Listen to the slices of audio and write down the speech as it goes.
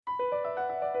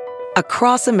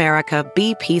Across America,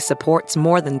 BP supports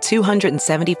more than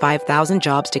 275,000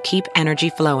 jobs to keep energy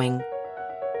flowing.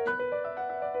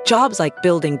 Jobs like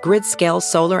building grid-scale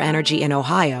solar energy in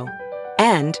Ohio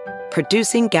and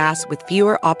producing gas with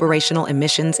fewer operational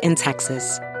emissions in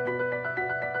Texas.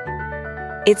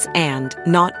 It's and,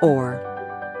 not or.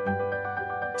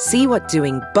 See what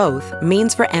doing both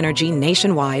means for energy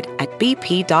nationwide at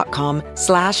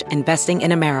bp.com/investing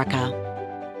in America.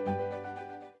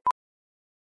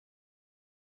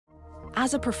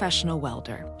 As a professional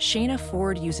welder, Shayna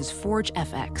Ford uses Forge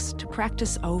FX to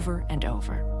practice over and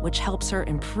over, which helps her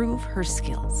improve her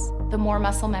skills. The more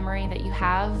muscle memory that you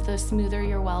have, the smoother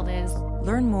your weld is.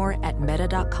 Learn more at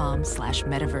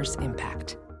meta.com/metaverse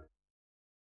impact.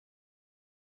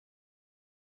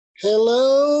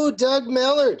 Hello, Doug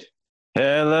Mellard.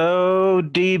 Hello,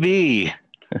 DB.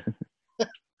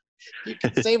 You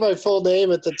can say my full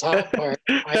name at the top part.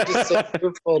 I just said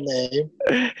your full name.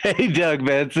 Hey, Doug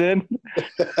Benson.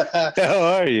 How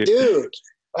are you? Dude,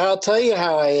 I'll tell you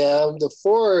how I am. The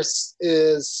force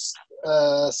is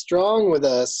strong with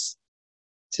us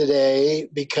today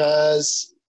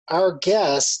because our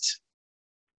guest,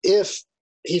 if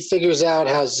he figures out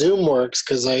how Zoom works,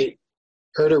 because I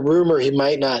heard a rumor he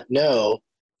might not know.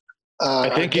 I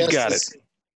think he's got it.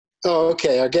 Oh,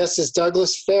 okay. Our guest is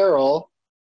Douglas Farrell,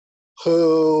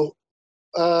 who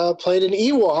played an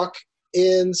Ewok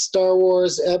in Star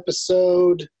Wars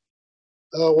episode,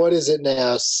 what is it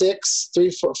now? 6,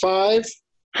 3, 4, 5?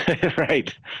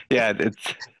 Right. Yeah.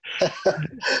 It's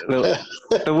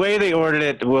the way they ordered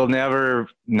it will never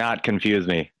not confuse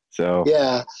me. So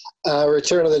yeah.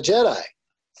 Return of the Jedi.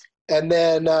 And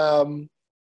then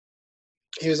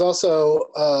he was also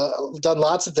done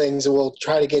lots of things, and we'll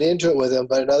try to get into it with him.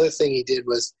 But another thing he did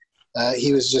was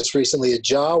he was just recently a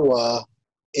Jawa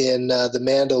in The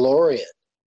Mandalorian.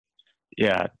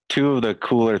 Yeah, 2 of the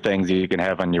cooler things you can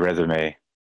have on your resume.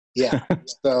 Yeah,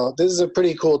 so this is a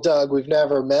pretty cool Doug. We've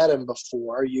never met him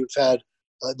before. You've had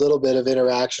a little bit of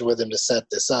interaction with him to set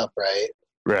this up, right?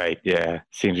 Right, yeah.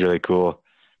 Seems really cool.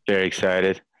 Very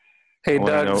excited. Hey,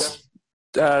 Doug.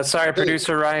 Sorry,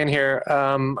 producer Ryan here.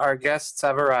 Our guests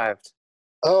have arrived.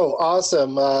 Oh,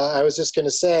 awesome. I was just going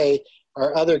to say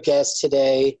our other guest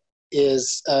today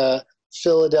is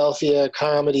Philadelphia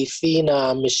comedy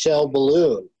phenom Michelle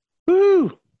Biloon.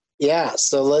 Woo! Yeah,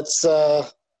 so let's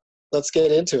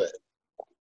get into it.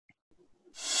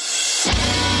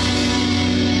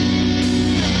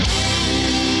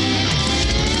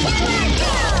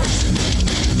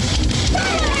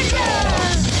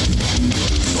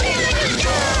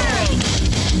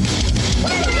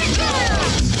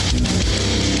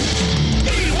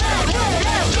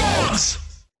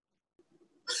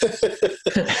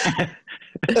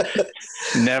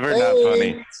 Never not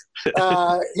funny.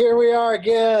 Here we are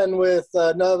again with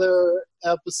another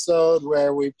episode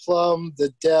where we plumb the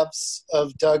depths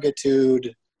of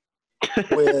Dougitude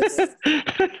with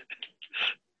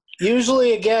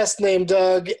usually a guest named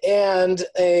Doug and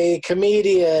a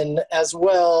comedian as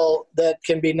well that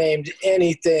can be named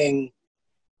anything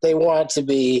they want to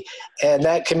be. And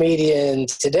that comedian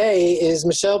today is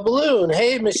Michelle Biloon.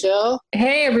 Hey, Michelle.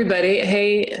 Hey, everybody.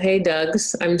 Hey,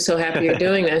 Dougs. I'm so happy you're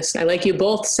doing this. I like you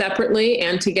both separately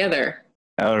and together.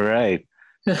 All right.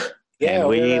 Yeah, and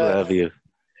we love you.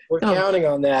 We're counting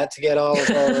on that to get all of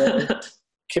our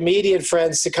comedian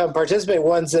friends to come participate,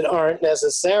 ones that aren't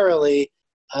necessarily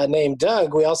named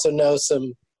Doug. We also know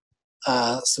some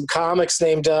comics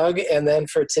named Doug. And then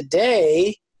for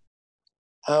today,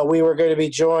 we were going to be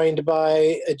joined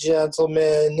by a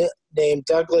gentleman named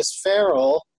Douglas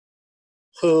Farrell,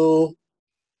 who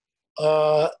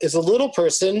is a little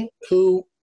person who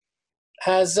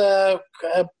has a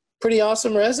pretty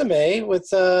awesome resume with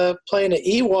playing an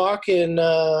Ewok in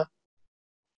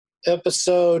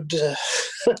episode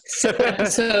 6.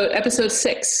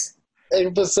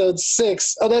 Episode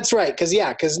 6. Oh, that's right.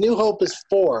 Because New Hope is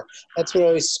 4. That's what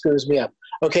always screws me up.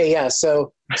 Okay, yeah.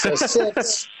 So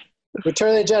 6. Return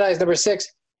of the Jedi is number 6,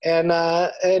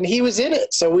 and he was in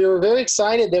it. So we were very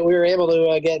excited that we were able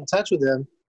to get in touch with him.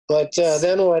 But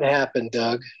then what happened,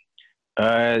 Doug?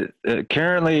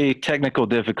 Currently technical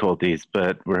difficulties,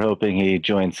 but we're hoping he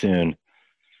joins soon.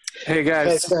 Hey,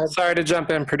 guys. Sorry to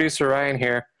jump in. Producer Ryan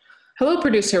here. Hello,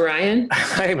 producer Ryan.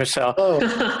 Hey, Michelle. Oh.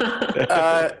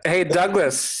 Hey,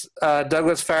 Douglas.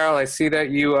 Douglas Farrell, I see that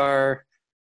you are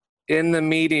in the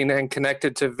meeting and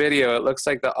connected to video. It looks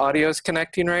like the audio is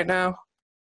connecting right now.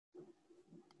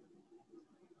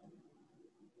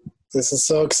 This is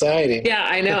so exciting. Yeah,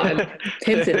 I know.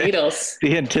 Pins and needles.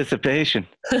 The anticipation.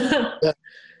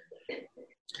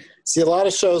 See, a lot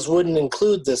of shows wouldn't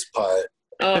include this part.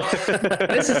 Oh,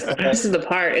 this is the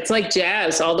part. It's like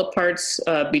jazz, all the parts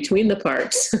between the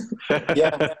parts.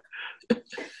 Yeah.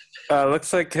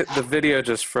 Looks like the video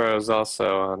just froze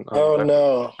also on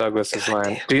No. Douglas's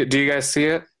line. Do you guys see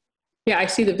it? Yeah, I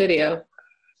see the video.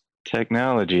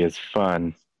 Technology is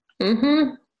fun.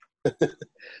 Mm-hmm.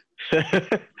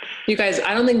 You guys,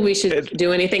 I don't think we should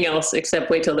do anything else except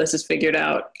wait till this is figured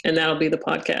out, and that'll be the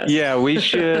podcast. Yeah, we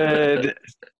should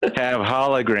have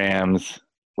holograms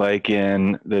like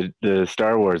in the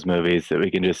Star Wars movies that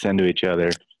we can just send to each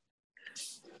other.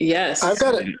 Yes. I've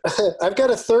got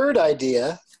a third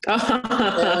idea.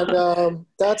 And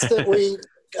that's that we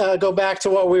go back to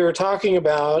what we were talking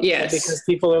about. Yes. Because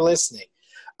people are listening.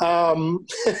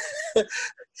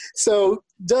 So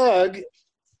Doug,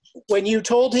 when you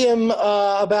told him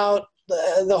about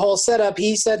the whole setup,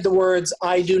 he said the words,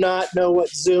 "I do not know what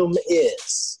Zoom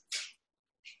is."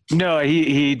 No,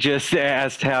 he just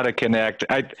asked how to connect.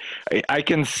 I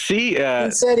can see.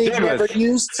 He said he'd never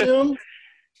used Zoom.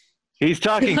 He's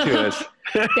talking to us.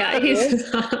 Yeah,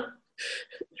 he's.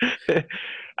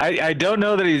 I don't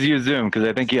know that he's used Zoom because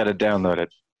I think he had to download it.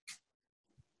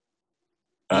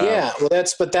 Yeah, well,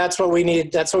 that's what we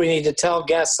need. That's what we need to tell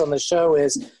guests on the show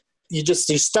is you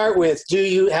start with,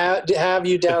 have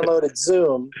you downloaded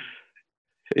Zoom?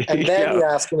 And then you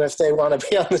ask them if they want to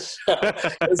be on the show.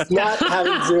 Because not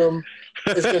having Zoom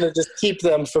is going to just keep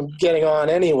them from getting on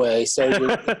anyway. So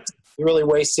you're really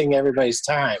wasting everybody's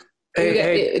time.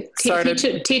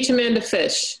 Teach a man to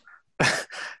fish.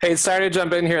 Hey, sorry to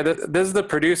jump in here. This is the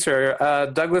producer,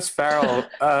 Douglas Farrell.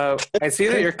 I see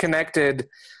that you're connected,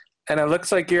 and it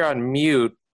looks like you're on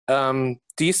mute. Do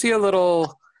you see a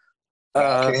little...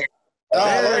 there he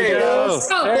goes.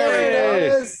 Oh, there he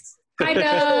is. Hi,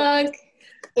 Doug.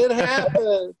 It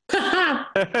happened.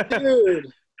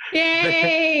 Dude.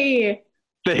 Yay.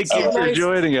 Thank you for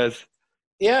joining us.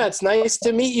 Yeah, it's nice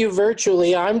to meet you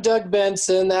virtually. I'm Doug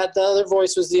Benson. The other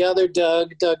voice was the other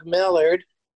Doug Mellard.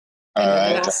 All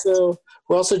right.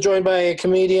 We're also joined by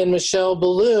comedian Michelle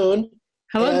Biloon.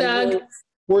 Hello, Doug.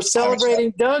 We're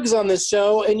celebrating Dougs on this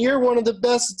show, and you're one of the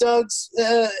best Dougs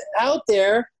out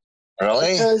there.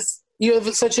 Really? Because you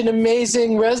have such an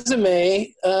amazing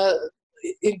resume,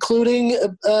 including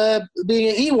being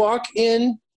an Ewok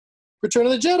in Return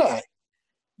of the Jedi.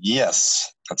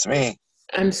 Yes, that's me.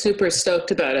 I'm super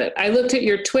stoked about it. I looked at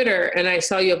your Twitter, and I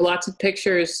saw you have lots of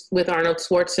pictures with Arnold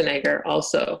Schwarzenegger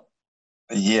also.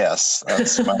 Yes,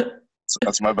 that's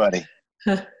my buddy.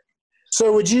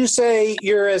 So would you say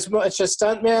you're as much a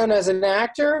stuntman as an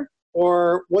actor,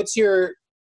 or what's your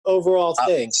overall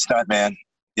thing? Stuntman.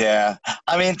 Yeah.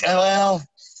 I mean, well,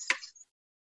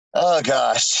 oh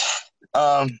gosh.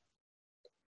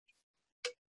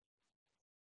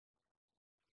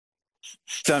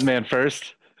 Stuntman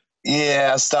first?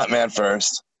 Yeah, stuntman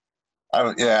first.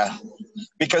 Yeah.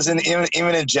 Because even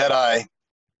in Jedi,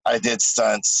 I did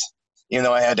stunts. Even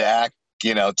though I had to act,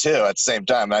 too, at the same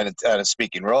time. I had a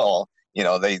speaking role.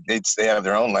 They have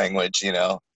their own language,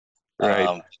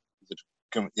 Right.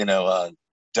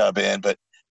 Dub in. But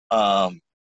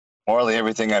morally,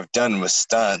 everything I've done was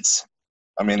stunts.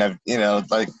 I mean, I've,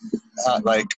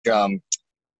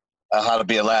 How to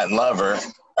Be a Latin Lover.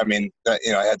 I mean, I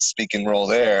had speaking role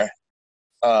there.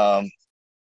 But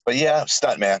yeah,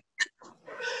 stuntman.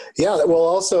 Yeah, well,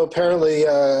 also apparently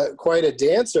quite a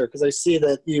dancer, because I see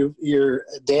that your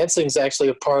dancing is actually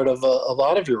a part of a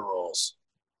lot of your roles.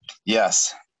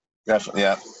 Yes, definitely.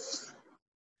 Yeah.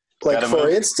 For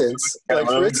instance,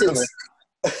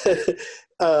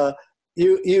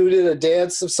 you did a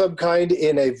dance of some kind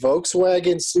in a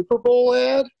Volkswagen Super Bowl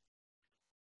ad.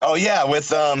 Oh yeah,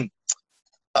 with oh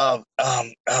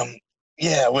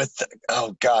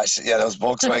gosh, yeah, those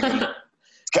Volkswagen.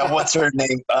 God, what's her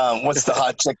name? What's the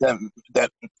hot chick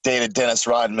that dated Dennis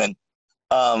Rodman?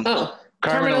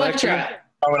 Carmen Electra.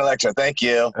 Carmen Electra, thank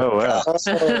you. Oh wow!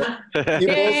 You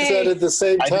both said at the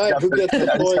same time. Who gets the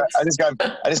points? I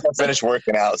just got finished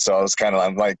working out, so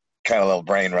I'm a little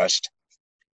brain rushed.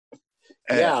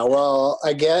 Yeah, well,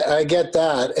 I get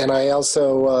that, and I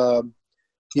also,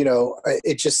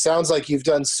 it just sounds like you've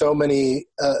done so many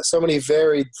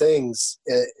varied things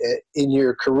in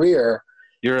your career.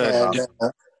 You're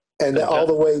and all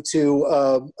the way to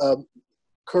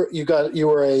you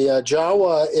were a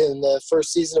Jawa in the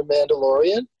first season of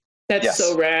Mandalorian. That's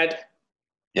so rad.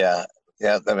 Yeah,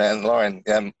 the Mandalorian.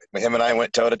 Yeah, him and I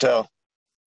went toe to toe.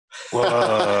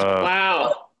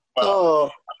 Wow. Oh,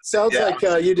 sounds like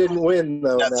you didn't win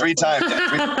though. Yeah, 3 times.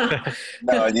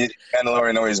 No,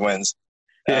 Mandalorian always wins.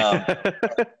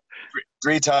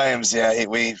 3 times. Yeah,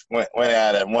 we went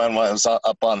at it. One was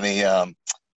up on the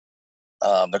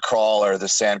the crawler, the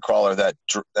sand crawler that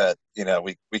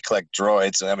we collect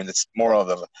droids. I mean, it's more of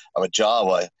a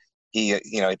Jawa. He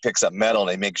picks up metal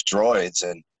and he makes droids,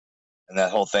 and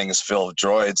that whole thing is filled with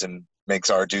droids and makes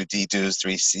R2-D2s,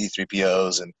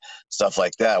 3C-3POs, and stuff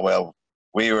like that. Well,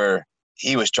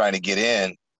 he was trying to get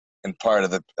in part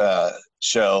of the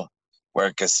show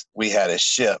because we had a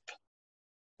ship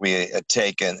we had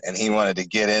taken, and he wanted to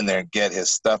get in there and get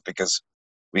his stuff because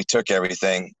we took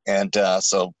everything. And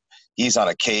so he's on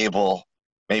a cable,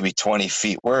 maybe 20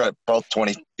 feet. We're at both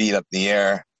 20 feet up in the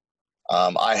air.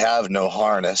 I have no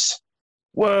harness.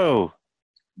 Whoa.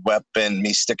 Weapon,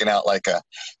 me sticking out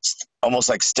almost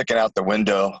like sticking out the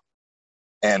window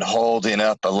and holding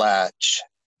up a latch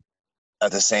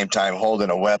at the same time, holding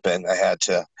a weapon. I had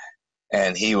to,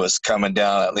 and he was coming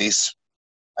down at least,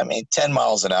 10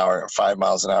 miles an hour or 5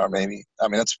 miles an hour, maybe.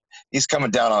 He's coming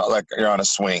down like you're on a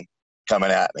swing coming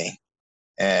at me.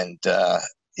 And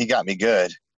he got me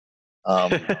good. But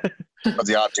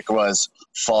the object was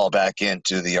fall back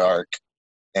into the arc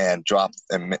and drop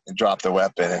the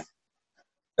weapon. And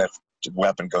that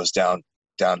weapon goes down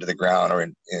to the ground or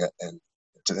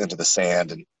into the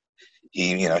sand. And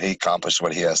he accomplished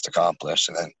what he has to accomplish.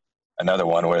 And then another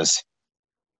one was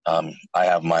I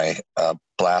have my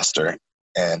blaster,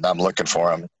 and I'm looking for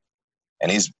him,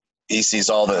 and he sees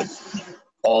all the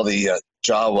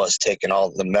Jawas taking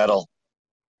all the metal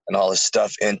and all this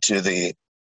stuff into the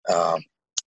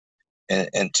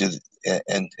into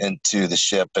the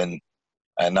ship, and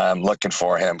I'm looking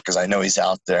for him because I know he's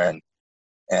out there,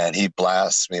 and he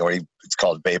blasts me, or it's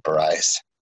called vaporize.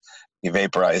 He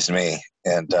vaporized me,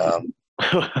 and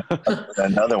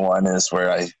another one is where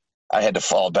I had to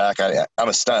fall back. I'm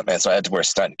a stunt man, so I had to wear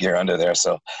stunt gear under there.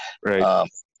 So, right.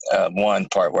 One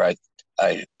part where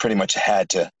I pretty much had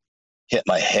to hit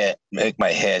my head, make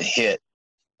my head hit,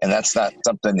 and that's not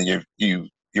something that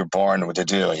you're born to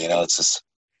do. It's just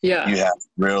you have to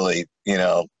really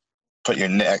put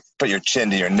your chin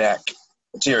to your neck,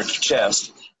 to your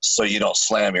chest, so you don't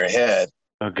slam your head.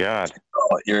 Oh God!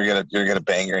 You're gonna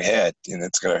bang your head, and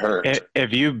it's gonna hurt.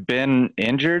 Have you been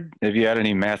injured? Have you had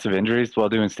any massive injuries while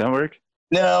doing stunt work?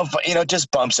 No, but just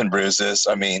bumps and bruises.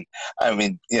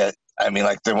 Yeah.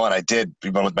 Like the one I did,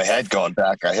 even with my head going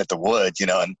back, I hit the wood,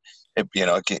 and it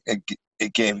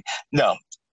gave no.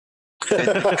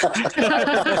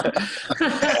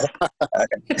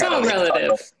 It's all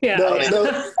relative. Yeah. I don't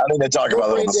need to talk about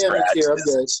little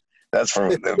scratches. That's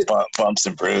for bumps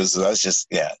and bruises. That's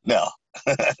just no.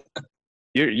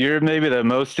 You're maybe the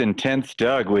most intense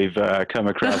Doug we've come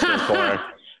across so far.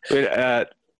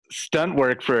 Stunt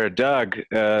work for a Doug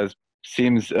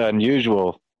seems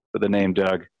unusual for the name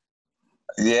Doug.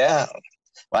 Yeah,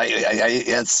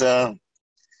 it's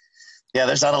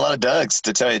there's not a lot of Dougs,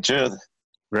 to tell you the truth.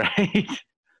 Right.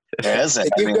 There isn't.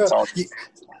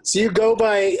 So you go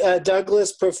by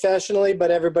Douglas professionally,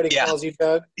 but everybody calls you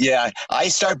Doug? Yeah, I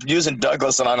started using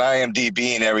Douglas on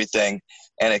IMDb and everything,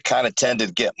 and it kind of tended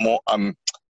to get more. On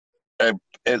my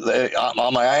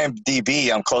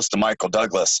IMDb, I'm close to Michael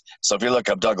Douglas. So if you look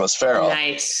up Douglas Farrell,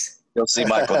 nice, you'll see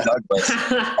Michael Douglas.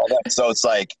 So it's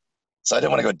like, so I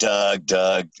didn't want to go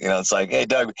Doug. It's like, hey,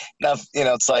 Doug. Now,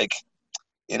 it's like,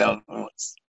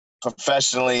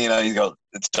 professionally, you go,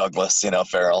 it's Douglas,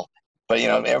 Farrell. But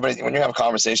everybody, when you have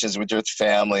conversations with your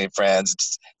family, friends,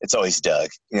 it's always Doug.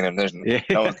 There's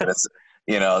no one that's,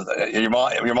 your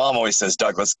mom always says,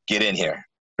 Douglas, get in here.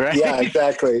 Right? Yeah,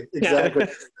 exactly.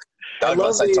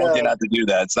 Douglas, I told you not to do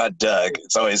that. It's not Doug.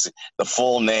 It's always the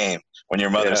full name when your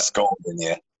mother's scolding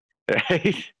you.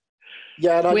 Right.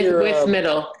 Yeah, and with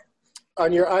middle.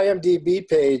 On your IMDb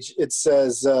page, it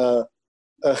says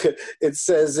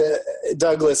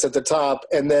Douglas at the top,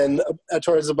 and then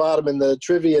towards the bottom in the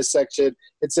trivia section,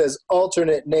 it says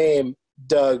alternate name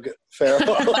Doug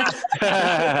Farrell.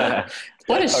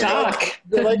 What a shock!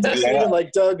 They like to say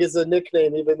like Doug is a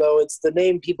nickname, even though it's the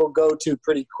name people go to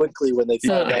pretty quickly when they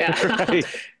find out. Right.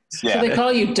 So they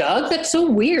call you Doug? That's so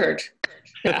weird.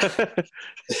 Yeah.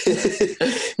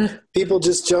 People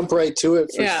just jump right to it.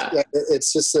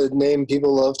 It's just a name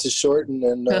people love to shorten,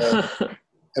 and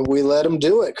we let them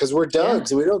do it because we're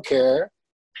Dougs. We don't care.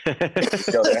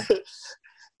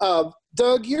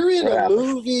 Doug, you're in a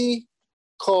movie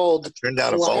called I turned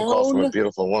down a phone call from a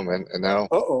beautiful woman, and now.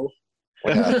 Uh-oh.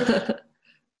 What happened?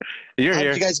 You're How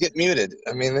here. did you guys get muted?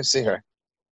 Let's see her.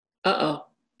 Uh-oh.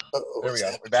 There we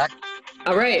go. We're back.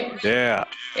 All right. Yeah.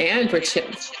 And we're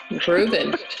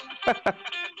improving.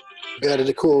 Got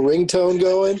a cool ringtone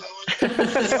going.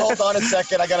 Hold on a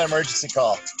second. I got an emergency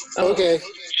call. Okay.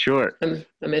 Sure. I'm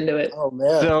into it. Oh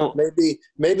man. So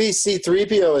maybe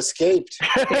C-3PO escaped.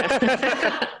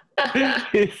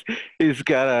 he's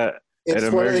got It's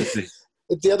An one of emergency.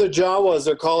 the other Jawas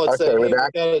are calling Okay, saying, we're hey, we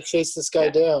back. gotta chase this guy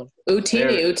down.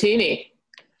 Utini.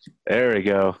 There we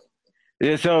go.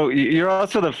 Yeah, so you're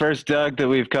also the first Doug that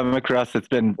we've come across that's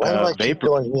been Why do I keep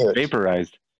going mute?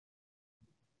 vaporized.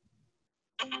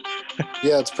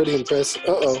 Yeah, it's pretty impressive.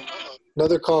 Uh-oh.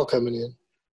 Another call coming in.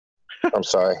 I'm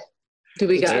sorry. Do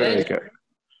we got There we it? go.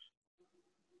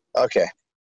 Okay.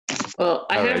 Well,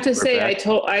 I All have right, to we're say, back.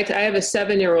 I have a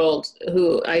 7-year-old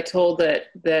who I told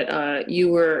that you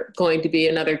were going to be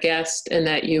another guest and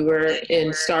that you were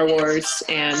in Star Wars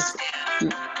and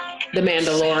The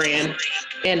Mandalorian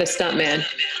and a stuntman.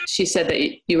 She said that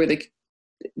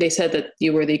they said that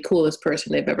you were the coolest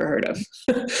person they've ever heard of.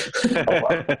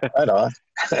 Right on.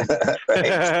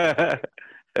 Thanks.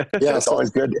 Yeah, It's always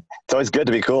good. It's always good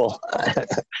to be cool.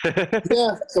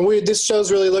 yeah, and this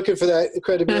show's really looking for that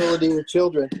credibility with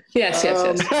children. Yes.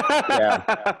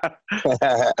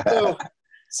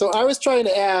 So I was trying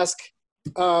to ask,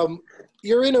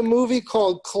 you're in a movie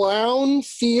called Clown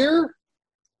Fear?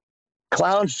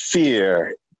 Clown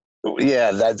Fear.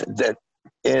 Yeah, that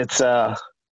it's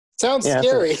Sounds yeah,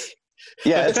 scary.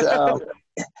 it's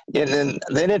and then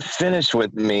they didn't finish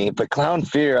with me, but Clown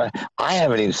Fear, I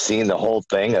haven't even seen the whole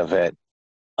thing of it.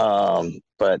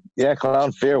 But yeah,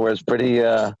 Clown Fear was pretty.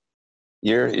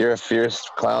 You're a fierce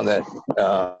clown that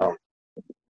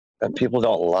people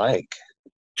don't like.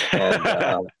 And,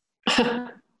 I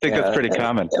think that's pretty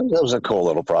common. It was a cool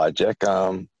little project.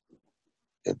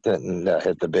 It didn't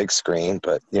hit the big screen,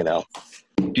 but you know.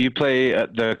 Do you play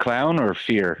the clown or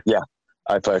Fear? Yeah,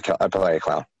 I play a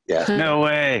clown. Yeah. No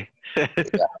way.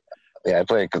 Yeah, I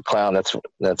play a clown. That's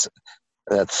that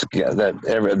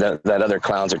other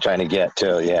clowns are trying to get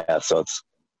too. Yeah, so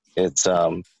it's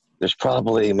there's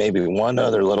probably maybe one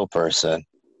other little person,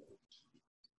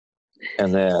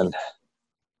 and then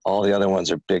all the other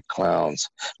ones are big clowns.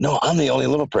 No, I'm the only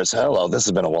little person. Hello, this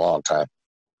has been a long time.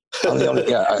 I'm the only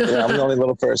I'm the only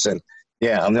little person.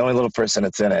 Yeah, I'm the only little person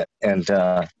that's in it, and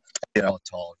tall,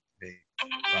 big,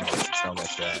 stuff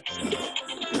like that.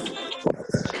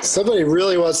 Somebody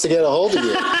really wants to get a hold of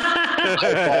you.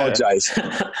 I apologize.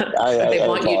 I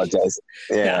apologize.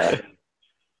 Yeah.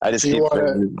 I just keep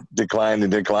decline,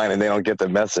 and they don't get the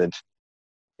message,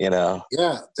 you know.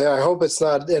 Yeah, I hope it's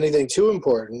not anything too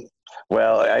important.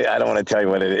 Well, I don't want to tell you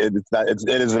what it is.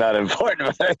 It is not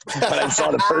important. But I saw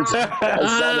the person.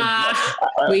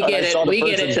 We get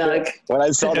it, Doug. When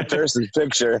I saw the person's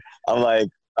picture, I'm like,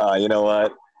 you know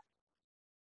what?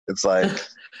 It's like.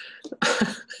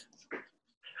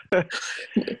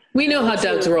 We know how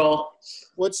Doug's roll.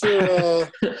 What's your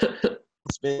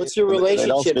relationship They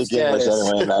don't speak English status?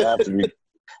 anyway, and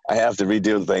I have to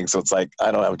redo things. So it's like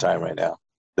I don't have time right now.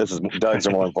 Doug's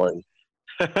are more important.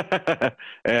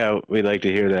 Yeah, we'd like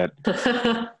to hear that.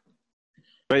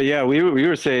 But yeah, we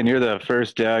were saying you're the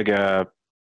first Doug that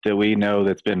we know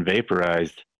that's been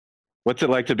vaporized. What's it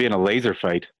like to be in a laser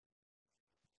fight?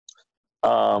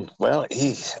 Well,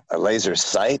 he's a laser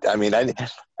sight. I mean,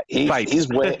 he's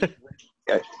way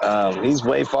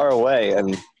far away,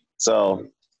 and so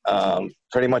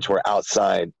pretty much we're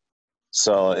outside.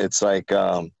 So it's like,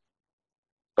 but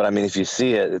I mean, if you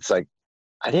see it, it's like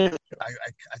I think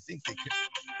they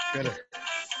could have.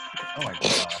 Oh my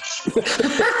gosh.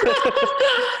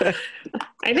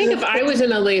 I think if I was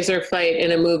in a laser fight in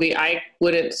a movie, I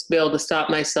wouldn't be able to stop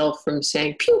myself from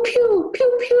saying pew pew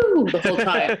pew pew the whole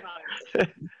time.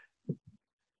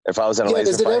 If I was in a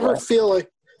laser does it fight, ever feel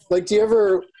like do you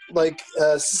ever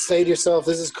say to yourself,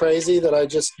 this is crazy that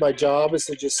my job is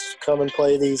to just come and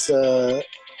play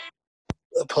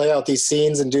out these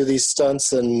scenes and do these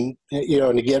stunts and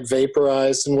and to get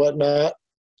vaporized and whatnot?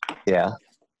 Yeah.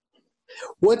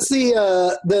 What's when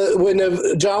a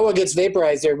Jawa gets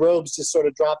vaporized, their robes just sort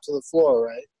of drop to the floor,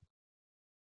 right?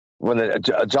 When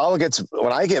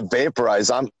when I get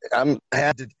vaporized,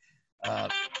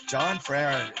 John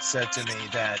Farrell said to me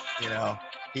that,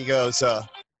 he goes,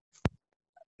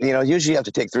 usually you have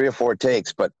to take 3 or 4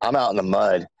 takes, but I'm out in the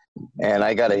mud and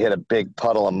I got to hit a big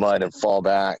puddle of mud and fall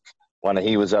back when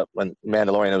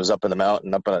Mandalorian was up in the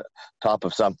mountain, up on the top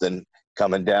of something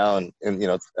coming down and,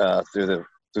 through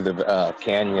the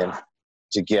canyon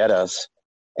to get us.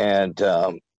 And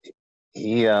I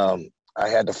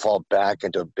had to fall back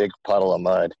into a big puddle of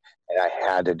mud and I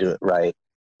had to do it right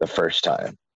the first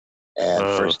time. And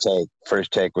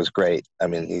first take was great. I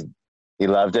mean, he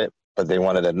loved it, but they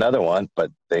wanted another one,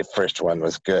 but the first one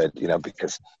was good,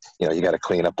 because, you got to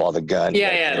clean up all the gun.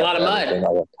 Yeah. A lot of mud.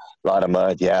 A lot of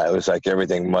mud. Yeah. It was like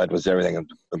mud was everything. And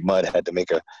the mud had to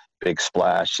make a big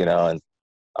splash, and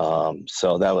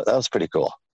so that was pretty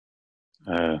cool.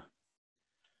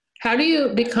 How do you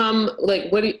become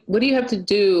what do you have to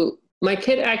do My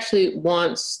kid actually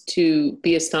wants to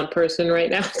be a stunt person right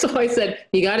now. So I said,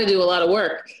 you got to do a lot of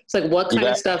work. It's like, what kind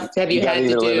of stuff have you had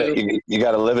to do? You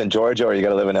got to live in Georgia or you got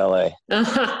to live in LA.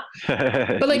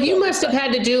 But like, you must have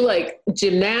had to do like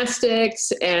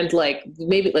gymnastics and like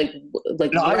maybe like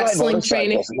wrestling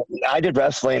training. I did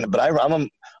wrestling, but I'm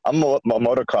a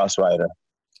motocross rider.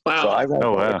 Wow. So I ride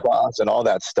motocross and all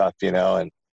that stuff,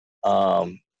 and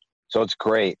so it's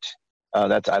great.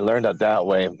 I learned that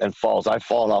way. And falls, I've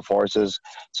fallen off horses.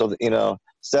 So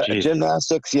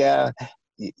gymnastics, they're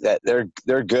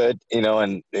good,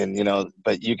 and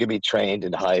but you can be trained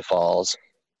in high falls,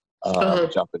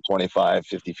 jumping 25,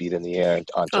 50 feet in the air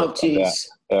onto that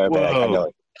airbag. I know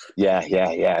it. Yeah.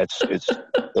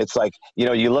 It's like,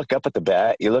 you look up at the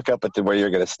bat, you look up at where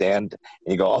you're going to stand,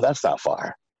 and you go, oh, that's not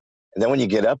far. And then when you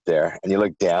get up there and you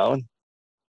look down,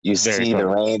 you see the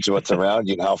range of what's around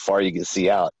you and how far you can see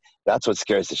out. That's what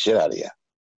scares the shit out of you.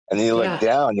 And then you look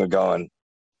down, you're going,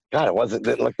 God,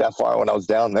 didn't look that far when I was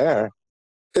down there.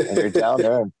 And you're down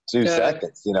there in 2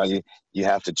 seconds. You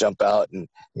have to jump out, and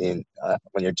when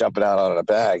you're jumping out on a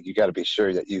bag, you got to be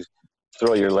sure that you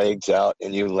throw your legs out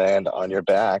and you land on your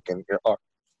back, and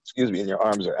your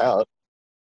arms are out,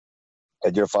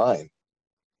 and you're fine.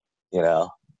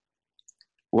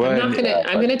 I'm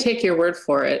gonna take your word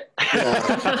for it.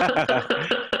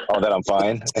 Oh, that I'm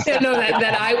fine. Yeah, no,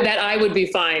 that I would be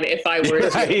fine if I were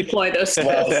to employ those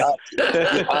skills.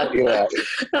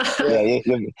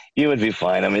 You would be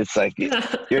fine. I mean, it's like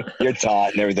you're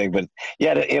taught and everything, but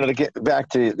to get back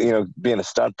to being a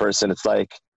stunt person, it's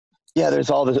like there's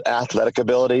all the athletic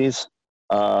abilities.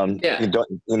 You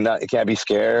can't be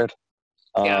scared.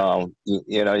 You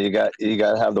got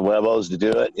to have the huevos to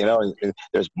do it.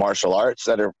 There's martial arts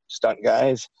that are stunt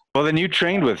guys. Well, then you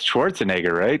trained with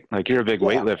Schwarzenegger, right? Like, you're a big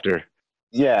weightlifter.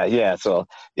 Yeah. So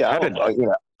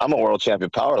I'm a world champion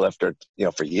power lifter,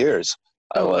 for years.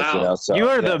 I was, so you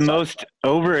are the most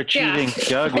overachieving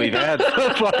Doug we've had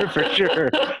so far, for sure.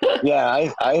 Yeah,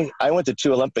 I went to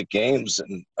 2 Olympic Games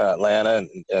in Atlanta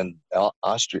and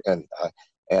Austria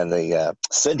and the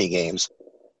Sydney Games.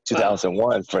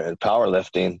 2001 for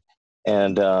powerlifting,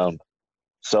 and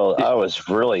so I was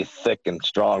really thick and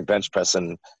strong, bench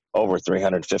pressing over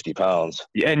 350 pounds.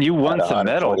 Yeah, and you won some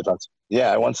medals.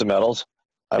 Yeah, I won some medals.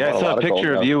 I saw a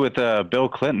picture of you with Bill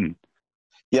Clinton.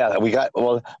 Yeah,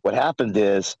 what happened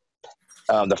is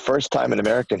the first time in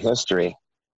American history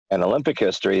and Olympic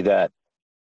history that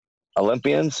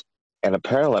Olympians and the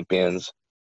Paralympians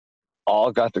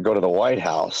all got to go to the White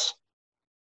House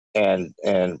and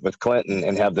with Clinton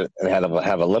and have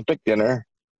Olympic dinner,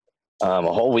 a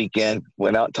whole weekend,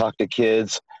 went out and talked to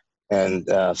kids, and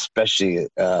especially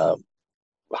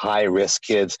high risk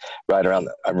kids right around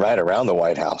the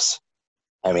White House.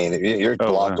 I mean, you're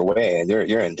blocked away and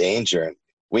you're in danger. And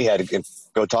we had to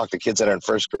go talk to kids that are in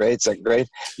first grade, second grade.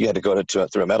 You had to go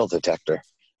through a metal detector.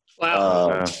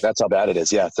 Wow. That's how bad it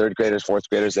is. Yeah. 3rd graders, 4th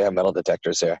graders, they have metal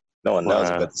detectors there. No one knows,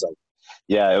 but it's like,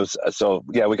 it was,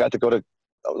 we got to go to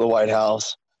the White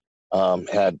House,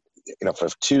 had, for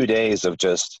 2 days of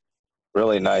just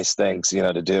really nice things,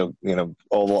 to do,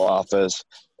 Oval Office,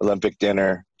 Olympic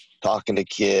dinner, talking to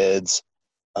kids.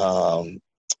 And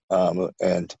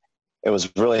it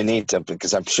was really neat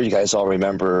because I'm sure you guys all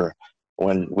remember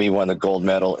when we won the gold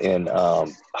medal in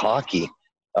hockey,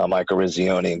 Michael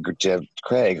Rizzioni and Jeb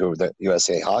Craig, who were the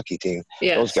USA hockey team.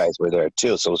 Yes. Those guys were there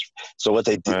too. So what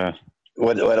they did,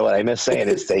 what I miss saying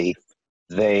is they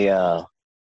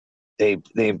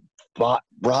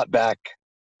brought back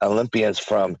Olympians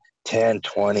from 10,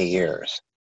 20 years,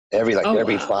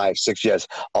 every 5, 6 years,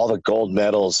 all the gold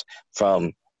medals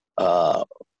from the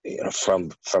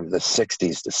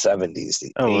 60s, the 70s,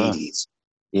 the 80s.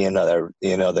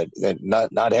 That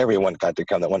not everyone got to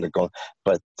come that wanted to go,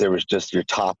 but there was just your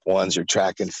top ones, your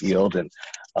track and field, and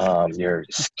your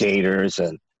skaters,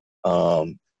 and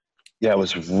it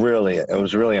was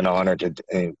really an honor to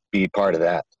be part of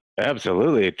that.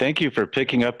 Absolutely. Thank you for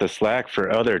picking up the slack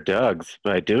for other Dougs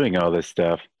by doing all this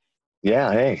stuff.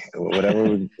 Yeah. Hey,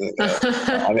 whatever.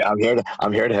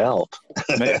 I'm here to help.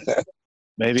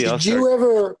 Maybe Did you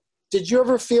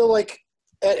ever feel like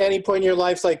at any point in your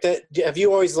life like that? Have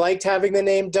you always liked having the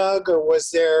name Doug, or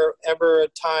was there ever a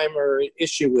time or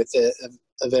issue with it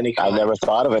of any kind? I never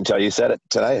thought of it until you said it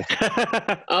tonight.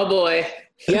 Oh boy.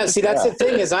 Yeah. See, that's the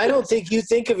thing is, I don't think you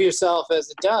think of yourself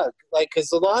as a Doug,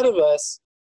 because a lot of us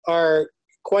are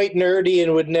quite nerdy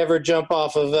and would never jump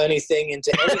off of anything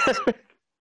into anything.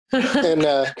 And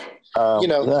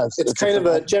it's kind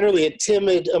of generally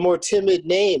a more timid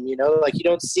name. Like you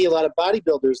don't see a lot of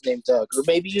bodybuilders named Doug, or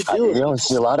maybe you do. You don't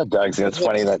see a lot of Dougs. It's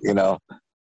funny that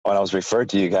when I was referred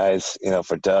to you guys,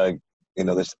 for Doug,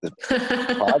 this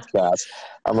podcast.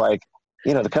 I'm like,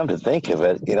 to come to think of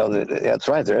it, that's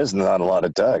right. There is not a lot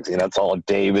of Dougs. It's all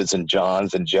Davids and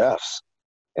Johns and Jeffs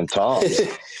and Toms.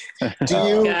 Do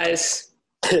you guys?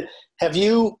 Have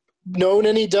you known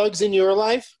any Dougs in your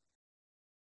life?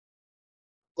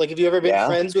 Like, have you ever been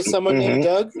friends with someone named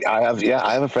Doug? I have. Yeah,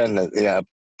 I have a friend up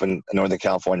in Northern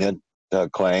California,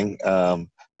 Doug Klang.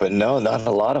 But no, not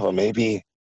a lot of them. Maybe.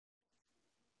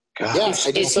 Is Gosh,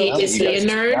 he a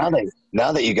nerd?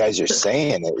 Now that you guys are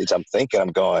saying it,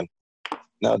 I'm going.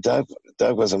 No, Doug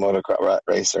was a motocross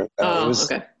racer.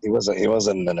 Okay. He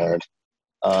wasn't a nerd.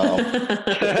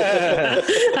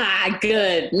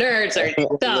 Good. Nerds are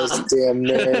dumb. Those damn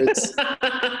nerds.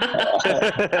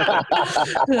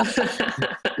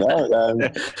 No,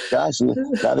 gosh,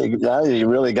 now that you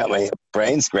really got my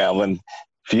brain scrambling.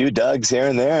 Few Dougs here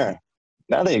and there.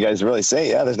 Now that you guys really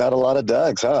say, there's not a lot of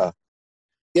Dougs, huh?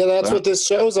 Yeah, that's what this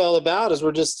show's all about. Is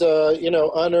we're just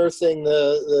unearthing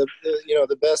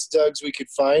the best Dougs we could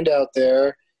find out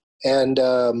there, and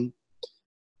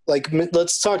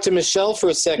let's talk to Michelle for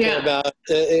a second about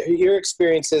your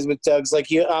experiences with Dougs. Like,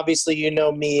 you obviously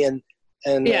know me and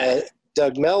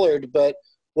Doug Mellard, but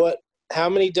how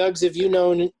many Dougs have you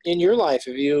known in your life?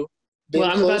 Have you been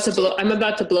I'm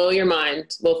about to blow your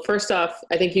mind. Well, first off,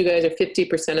 I think you guys are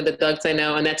 50% of the Dougs I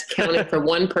know, and that's counting for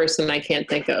one person I can't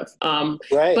think of.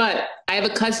 Right. But I have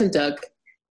a cousin, Doug.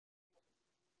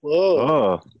 Whoa.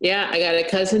 Oh. Yeah, I got a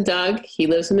cousin, Doug. He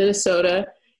lives in Minnesota.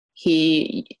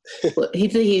 He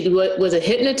was a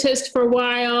hypnotist for a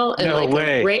while, and No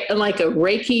way. like a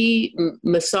Reiki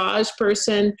massage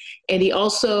person, and he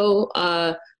also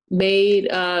made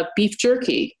beef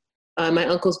jerky. My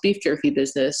uncle's beef jerky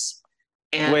business.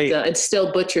 And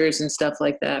still butchers and stuff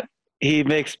like that. He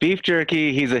makes beef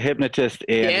jerky. He's a hypnotist,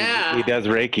 and he does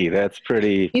Reiki. That's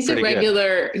pretty. He's a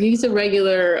regular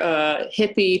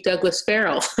hippie Douglas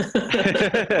Farrell.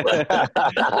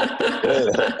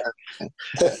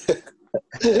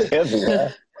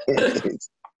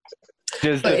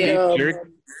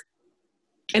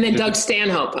 And then Doug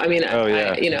Stanhope. I mean,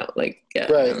 right. I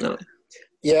don't know.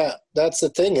 Yeah, that's the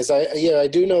thing is I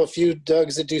do know a few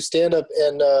Dougs that do stand up,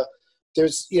 and there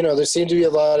seem to be a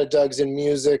lot of Dougs in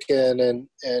music and in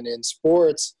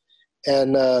sports,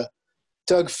 and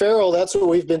Doug Farrell. That's what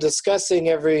we've been discussing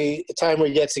every time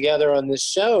we get together on this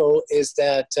show. Is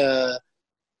that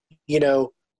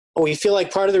we feel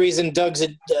like part of the reason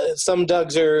some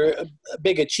Dougs are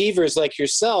big achievers like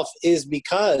yourself is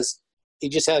because he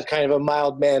just had kind of a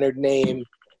mild-mannered name,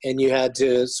 and you had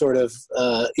to sort of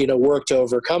work to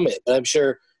overcome it. But I'm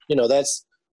sure that's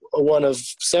one of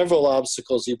several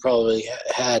obstacles you probably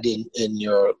had in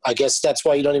your. I guess that's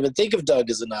why you don't even think of Doug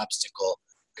as an obstacle,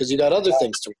 because you got other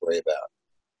things to worry about.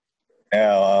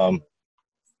 Yeah,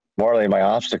 morally, my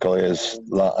obstacle is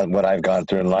what I've gone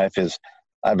through in life is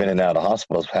I've been in and out of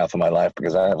hospitals half of my life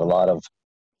because I have a lot of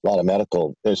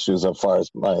medical issues as far as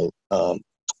my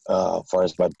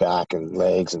back and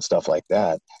legs and stuff like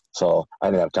that. So I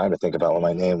didn't have time to think about what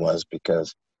my name was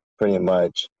because pretty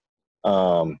much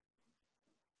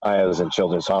I was in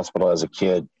children's hospital as a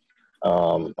kid.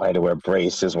 I had to wear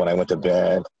braces when I went to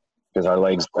bed because our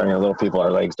legs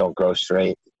don't grow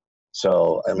straight.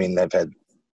 So, I mean, I've had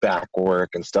back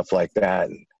work and stuff like that.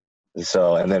 And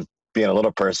then being a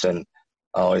little person,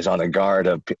 always on the guard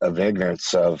of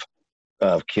ignorance of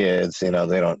kids, they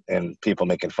don't, and people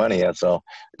making fun of you. So I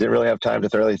didn't really have time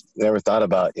to never thought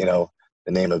about,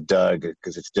 the name of Doug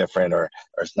because it's different or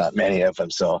it's not many of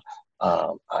them. So I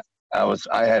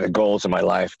had goals in my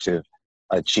life to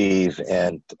achieve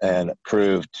and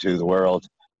prove to the world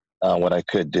what I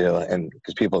could do. And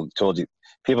because people would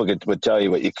tell you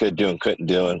what you could do and couldn't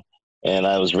do. And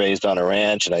I was raised on a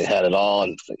ranch and I had it all,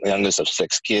 and the youngest of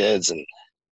 6 kids,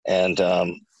 and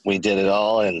we did it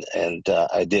all. And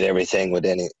I did everything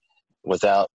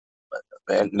without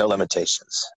no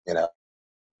limitations,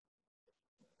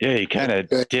 Yeah, you kind of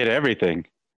did everything.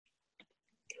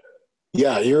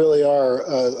 Yeah, you really are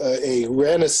a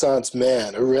Renaissance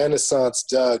man, a Renaissance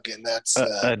Doug, and that's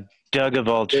a Doug of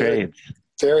all trades.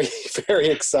 Very, very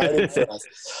exciting for us.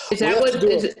 Is that what?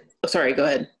 Sorry, go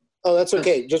ahead. Oh, that's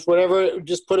okay. Just whatever.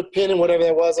 Just put a pin in whatever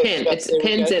that was.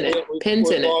 Pins in it. We're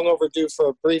long overdue for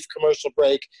a brief commercial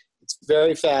break. It's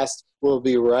very fast. We'll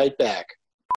be right back.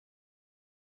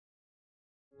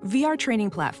 VR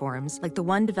training platforms, like the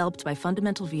one developed by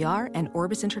Fundamental VR and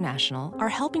Orbis International, are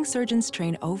helping surgeons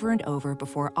train over and over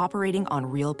before operating on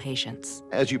real patients.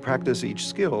 As you practice each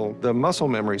skill, the muscle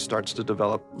memory starts to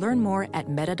develop. Learn more at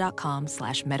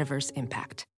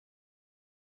meta.com/metaverseimpact.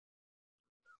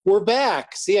 We're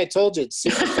back. See, I told you it's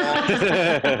super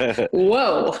fast.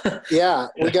 Whoa. Yeah,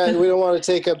 we don't want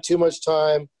to take up too much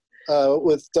time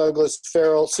with Douglas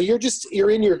Farrell. So you're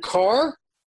in your car?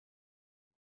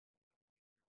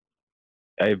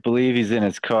 I believe he's in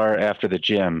his car after the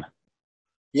gym.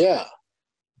 Yeah.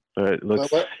 But it looks.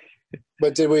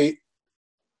 But did we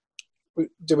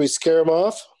scare him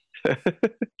off?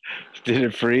 Did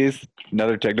it freeze?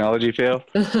 Another technology fail?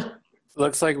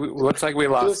 Looks like we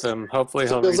lost him. Hopefully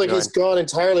he'll feels rejoin. like he's gone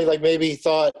entirely. Like maybe he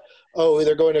thought, oh,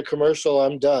 they're going to commercial,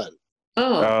 I'm done.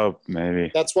 Oh,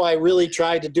 maybe. That's why I really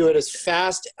tried to do it as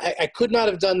fast. I could not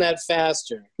have done that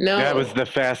faster. No. That was the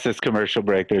fastest commercial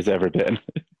break there's ever been.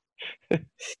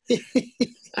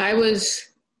 I was,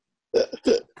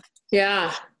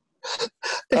 yeah.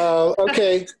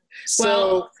 Okay. So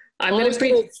Well, I was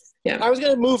going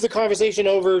to move the conversation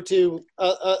over to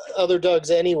other Dougs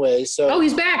anyway. So. Oh,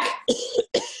 he's back.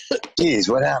 Jeez,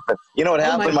 what happened? You know what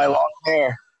happened? My long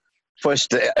hair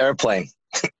pushed the airplane.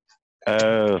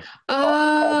 Oh.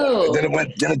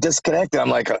 Then it disconnected. I'm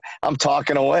like, I'm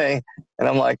talking away, and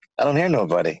I'm like, I don't hear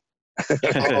nobody.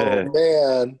 Oh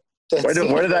man.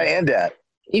 Where did I end at?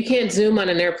 You can't zoom on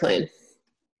an airplane.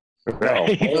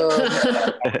 Right.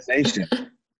 Conversation. Oh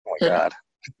my God.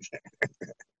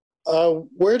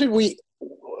 Where did we?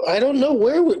 I don't know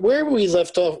where we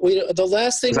left off. The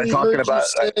last thing we heard you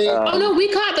say. Oh no, we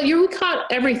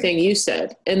caught everything you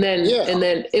said, and then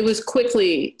it was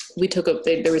quickly. We took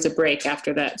there was a break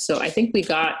after that, so I think we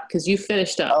got because you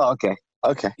finished up. Oh,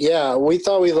 okay. Yeah, we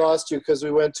thought we lost you because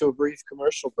we went to a brief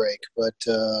commercial break, but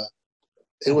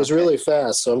it was really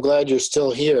fast. So I'm glad you're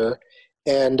still here.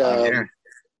 And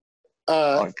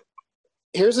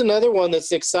here's another one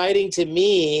that's exciting to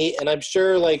me, and I'm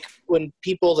sure like when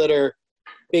people that are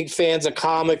big fans of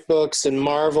comic books and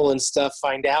Marvel and stuff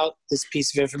find out this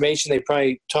piece of information, they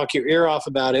probably talk your ear off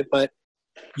about it, but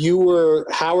you were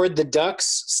Howard the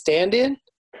Duck's stand-in?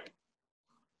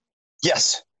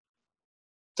 Yes.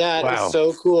 That is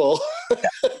so cool.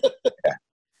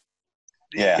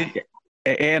 Yeah.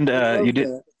 And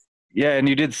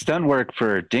you did stunt work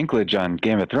for Dinklage on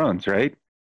Game of Thrones, right?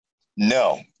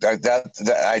 No,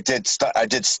 I did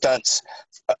stunts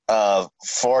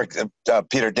for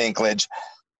Peter Dinklage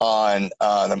on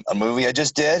a movie I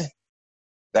just did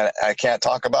that I can't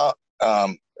talk about.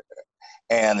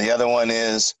 And the other one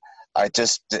is I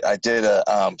did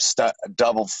a stunt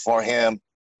double for him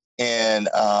in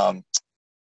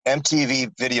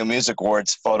MTV Video Music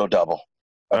Awards photo double.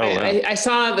 Okay. I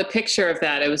saw the picture of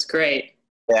that. It was great.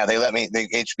 Yeah,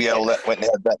 HBO went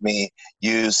and let me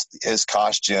use his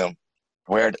costume.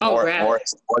 Yeah,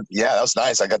 that was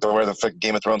nice. I got to wear the freaking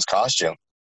Game of Thrones costume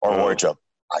or wardrobe.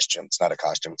 Costume. It's not a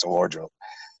costume. It's a wardrobe.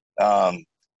 But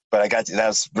I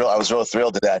was real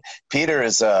thrilled to that. Peter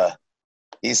he's a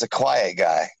quiet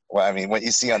guy. Well, I mean, what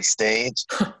you see on stage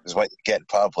is what you get in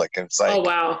public. And it's like, oh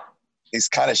wow, he's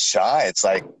kind of shy. It's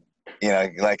like,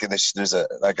 there's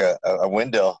a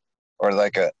window or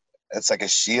it's like a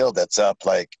shield that's up.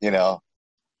 Like,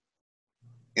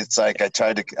 it's like I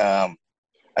tried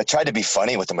to be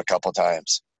funny with him a couple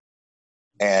times,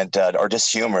 and or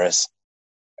just humorous,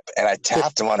 and I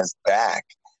tapped him on his back,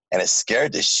 and it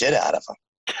scared the shit out of him.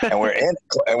 And we're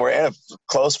in a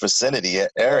close vicinity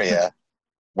area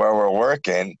where we're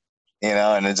working,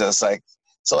 and it's just like,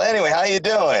 so anyway, how you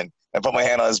doing? I put my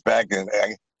hand on his back, and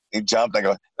he jumped. I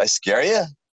go, did I scare you?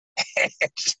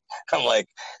 I'm like,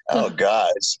 oh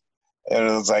gosh. And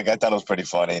it was like, I thought it was pretty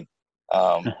funny.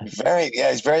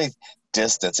 He's very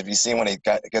distant. If you see when he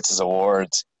gets his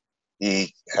awards,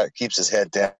 he keeps his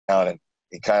head down and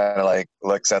he kind of like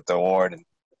looks at the award, and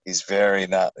he's very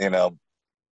not,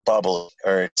 bubbly,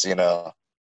 or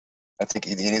I think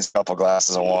he needs a couple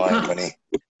glasses of wine when he.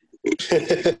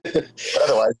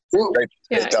 Otherwise,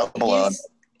 double on.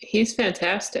 He's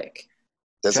fantastic.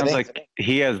 Sounds like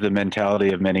he has the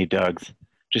mentality of many Dougs.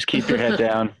 Just keep your head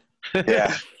down.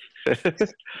 Yeah.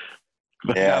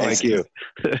 But not like you.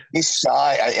 He's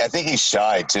shy. I think he's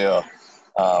shy too.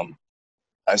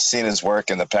 I've seen his work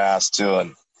in the past too,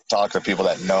 and talked to people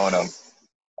that known him.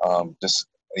 Just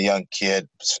a young kid,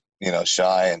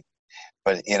 shy,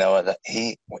 but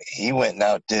he went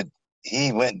and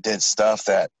did stuff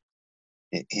that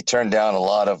he turned down a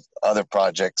lot of other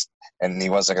projects, and he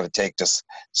wasn't going to take just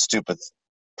stupid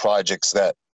projects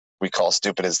that we call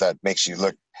stupid, is that makes you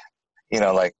look,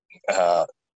 like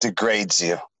degrades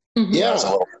you. Mm-hmm. Yeah. As a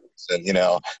little person,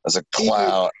 as a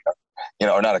clown,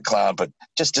 or not a clown, but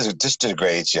just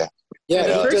degrades you. Yeah,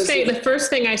 the first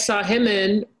thing I saw him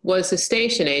in was The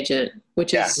Station Agent,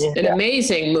 which is an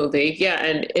amazing movie. Yeah,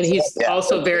 and he's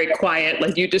also very quiet,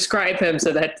 like you describe him.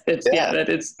 So that's who's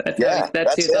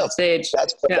off stage.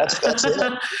 That's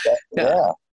it.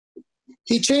 Yeah.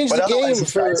 He changed the game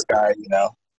for nice guy, you know.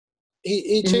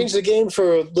 He changed the game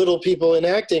for little people in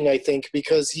acting, I think,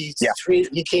 because he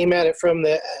came at it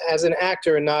as an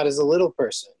actor and not as a little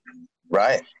person.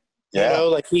 Right. Yeah. You know,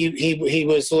 like he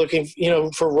was looking, you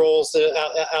know, for roles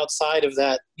outside of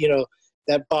that, you know,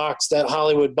 that box, that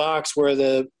Hollywood box where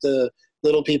the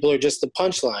little people are just the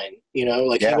punchline. You know,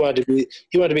 like he wanted to be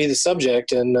the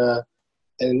subject, and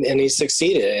he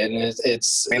succeeded. And look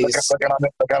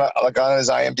on his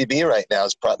IMDb right now.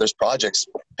 There's projects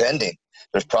pending.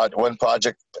 There's one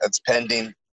project that's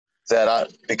pending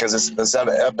that because this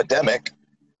epidemic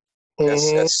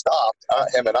has stopped.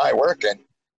 Him and I working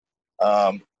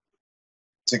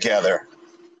together,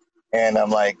 and I'm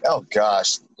like, oh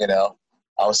gosh, you know,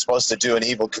 I was supposed to do an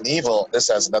Evel Knievel. This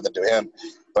has nothing to do with him,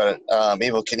 but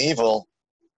Evel Knievel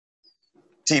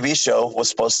TV show was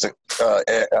supposed to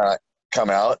come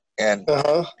out and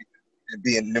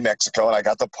be in New Mexico, and I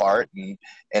got the part,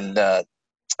 and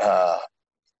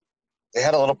they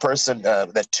had a little person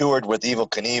that toured with Evel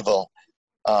Knievel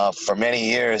for many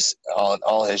years on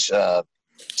all his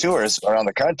tours around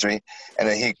the country, and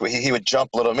then he would jump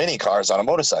little mini cars on a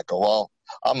motorcycle. Well,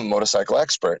 I'm a motorcycle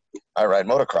expert. I ride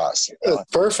motocross. You know?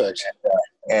 Perfect.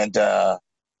 And I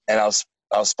was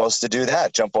supposed to do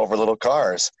that, jump over little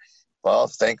cars. Well,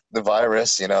 thank the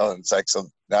virus, you know. It's like, so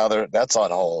now that's on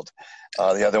hold.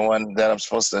 The other one that I'm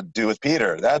supposed to do with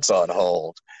Peter, that's on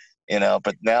hold. You know,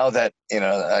 but now that, you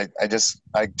know, I just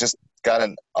got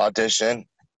an audition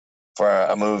for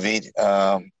a movie.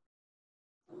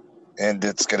 And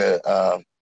it's gonna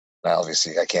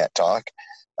obviously I can't talk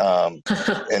in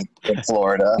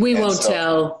Florida. We won't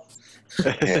tell.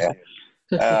 Yeah.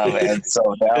 And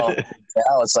so now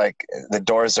it's like the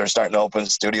doors are starting to open.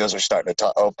 Studios are starting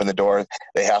to open the door.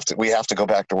 We have to go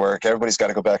back to work. Everybody's got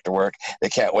to go back to work. They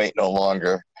can't wait no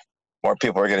longer. More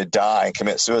people are going to die and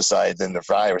commit suicide than the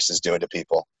virus is doing to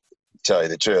people. To tell you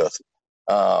the truth.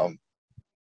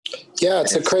 Yeah,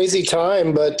 it's a crazy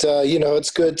time, but you know,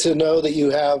 it's good to know that you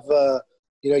have,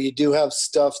 you know, you do have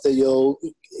stuff that you'll,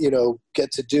 you know,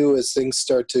 get to do as things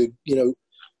start to, you know,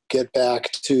 get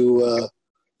back to,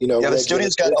 you know. Yeah, the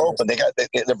studios got to open. They're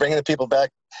bringing the people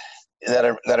back that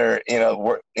are you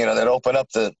know that open up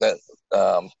the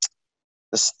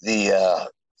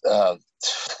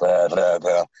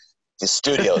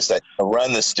studios that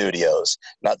run the studios,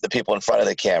 not the people in front of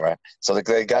the camera. So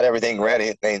they got everything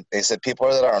ready. They said people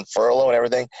that are on furlough and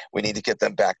everything, we need to get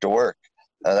them back to work.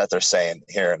 That they're saying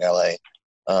here in LA.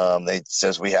 They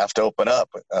says we have to open up.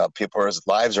 People's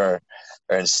lives are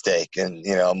in stake, and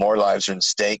you know, more lives are in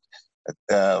stake.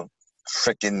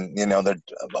 Freaking, you know,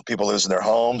 people losing their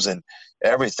homes and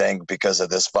everything because of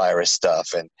this virus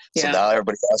stuff. And so now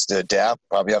everybody has to adapt.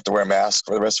 Probably have to wear masks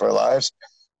for the rest of our lives.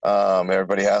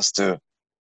 Everybody has to,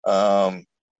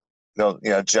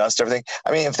 adjust everything.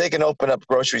 I mean, if they can open up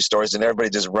grocery stores and everybody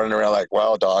just running around like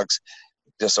wild dogs,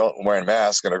 just wearing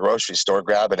masks in a grocery store,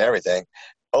 grabbing everything,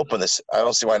 open this. I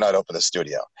don't see why not open the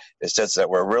studio. It's just that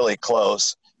we're really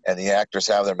close and the actors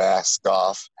have their masks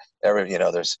off.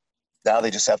 Now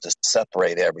they just have to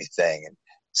separate everything and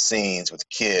scenes with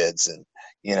kids and,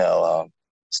 you know,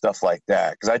 stuff like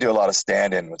that. Cause I do a lot of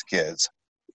stand-in with kids.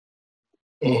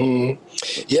 Mm-hmm.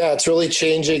 Yeah, it's really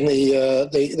changing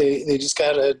they just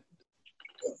got to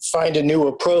find a new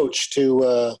approach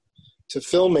to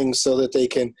filming so that they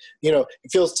can, you know,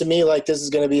 it feels to me like this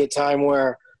is going to be a time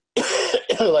where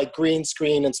like green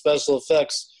screen and special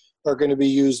effects are going to be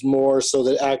used more so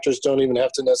that actors don't even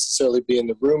have to necessarily be in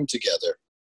the room together.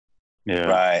 Yeah.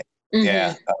 Right. Mm-hmm.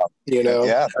 Yeah. You know,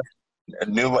 yeah.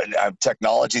 New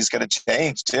technology is going to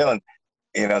change too. And,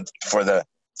 you know, for the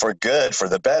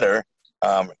better,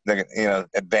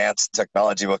 advanced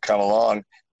technology will come along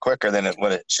quicker than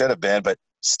what it should have been, but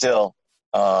still,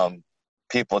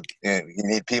 people, you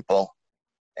need people,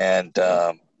 and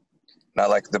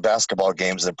not like the basketball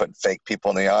games, they're putting fake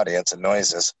people in the audience and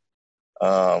noises.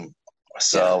 But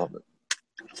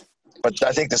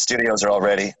I think the studios are all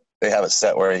ready. They have it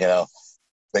set where, you know,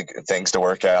 things to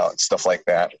work out and stuff like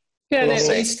that. Yeah, and at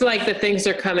least like the things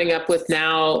they're coming up with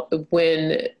now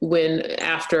when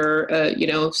after,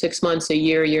 6 months, a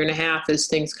year and a half, as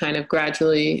things kind of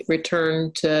gradually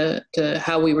return to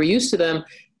how we were used to them,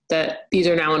 that these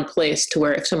are now in place to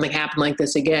where if something happened like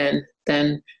this again,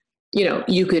 then, you know,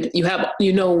 you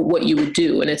know what you would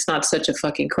do, and it's not such a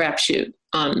fucking crapshoot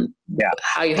on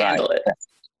how you handle it.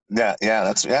 Yeah,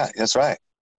 that's right.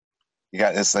 You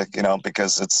got it's like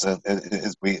because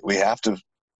we have to.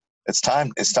 It's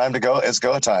time. It's time to go. It's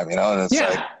go time. And it's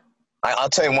like I'll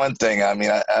tell you one thing. I mean,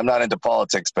 I'm not into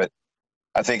politics, but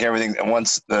I think everything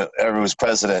once everyone's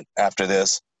president after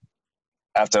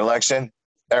election,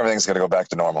 everything's going to go back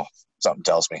to normal. Something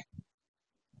tells me.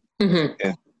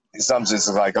 Mm-hmm. Something's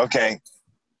just like okay,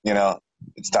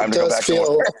 it's time to go back to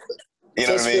work. It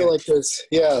does feel like this.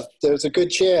 Yeah, there's a good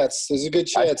chance.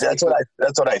 That's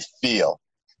what I feel.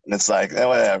 And it's like,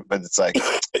 whatever. But it's like,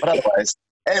 but otherwise.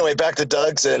 Anyway, back to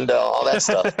Doug's and all that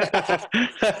stuff.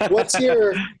 What's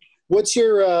your,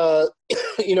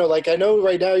 like I know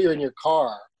right now you're in your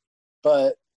car,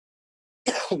 but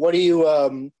what do you,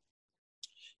 are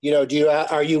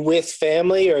you with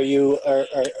family?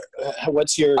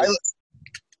 What's your,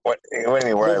 what do you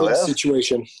mean, where I live?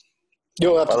 Situation? You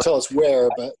don't have to tell us where,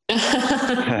 but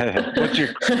what's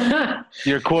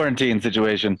your quarantine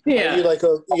situation? Yeah, are you like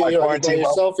quarantine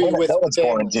yourself? Or you with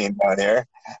quarantine down here?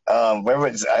 My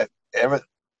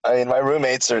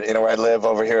roommates are where I live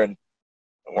over here, and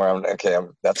where I'm okay.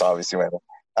 That's obviously where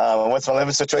I live. What's my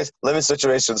living situation? Living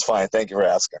situation is fine. Thank you for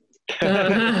asking.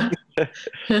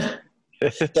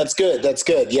 That's good. That's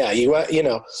good. Yeah,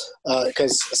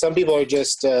 because some people are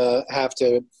just have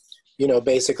to.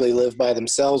 Basically live by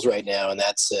themselves right now, and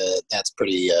that's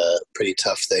pretty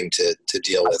tough thing to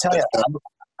deal with.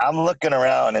 I'm looking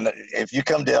around, and if you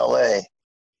come to LA,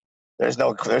 there's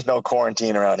no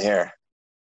quarantine around here.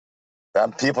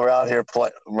 People are out here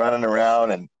running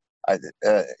around, and at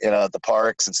the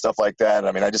parks and stuff like that.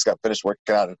 I mean, I just got finished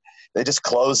working out, and they just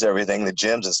closed everything, the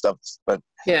gyms and stuff. But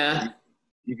yeah,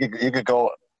 you could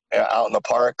go out in the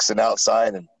parks and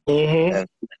outside, and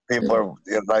people are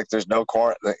like, there's no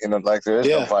like there is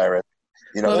no virus.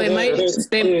 Well, they might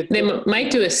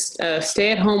do a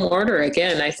stay-at-home order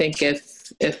again. I think if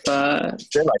that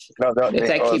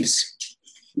keeps.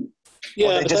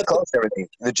 Yeah, they just closed everything.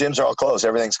 The gyms are all closed.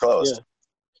 Everything's closed.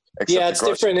 Yeah, it's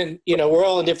different, and we're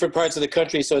all in different parts of the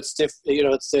country, so it's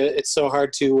it's so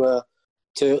hard to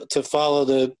follow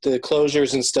the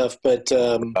closures and stuff. But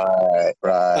right.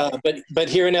 But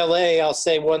here in LA, I'll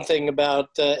say one thing about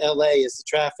LA is the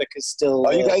traffic is still.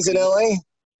 Are you guys in LA?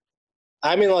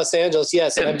 I'm in Los Angeles,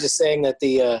 yes, and I'm just saying that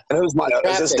the.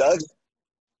 Is this Doug?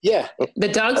 Yeah. The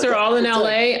Dougs are all in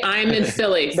LA. I'm in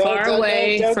Philly, far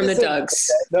away from the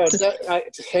Dougs. No,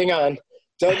 hang on.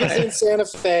 Doug is in Santa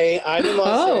Fe. I'm in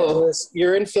Los Angeles.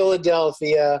 You're in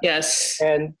Philadelphia. Yes.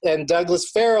 And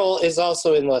Douglas Farrell is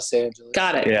also in Los Angeles.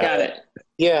 Got it.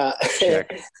 Yeah.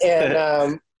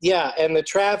 And and the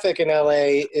traffic in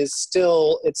LA is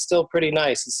still pretty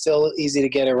nice. It's still easy to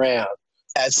get around.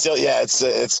 It's still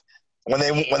it's when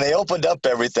they opened up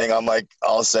everything, I'm like,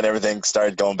 all of a sudden everything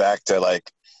started going back to like,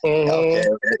 okay,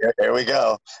 here we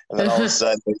go. And then all of a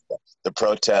sudden the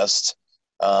protest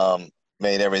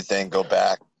made everything go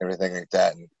back, everything like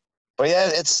that. But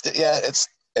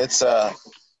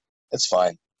it's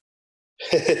fine.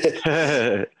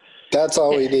 That's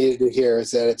all we needed to hear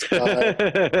is that it's fine.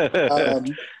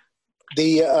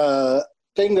 The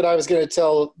thing that I was going to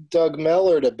tell Doug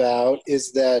Mellard about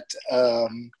is that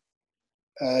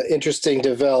interesting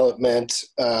development.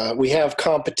 We have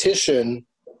competition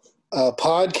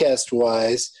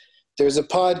podcast-wise. There's a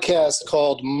podcast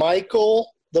called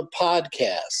Michael the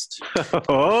Podcast.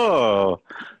 Oh.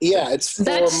 Yeah, it's for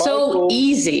That's so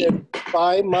easy.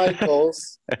 By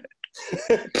Michaels.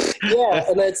 Yeah,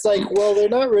 and it's like, well, they're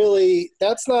not really,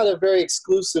 that's not a very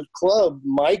exclusive club,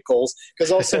 Michaels,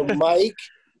 because also Mike,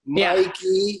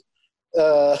 Mikey,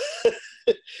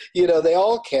 they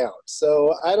all count.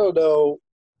 So I don't know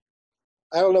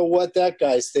what that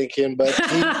guy's thinking, but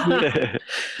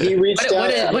he reached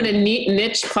out. What a neat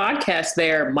niche podcast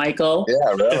there, Michael.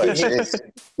 Yeah, really. Jeez.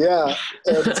 Yeah,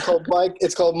 and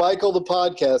it's called Michael the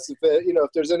Podcast. If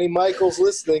there's any Michaels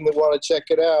listening that want to check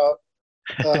it out,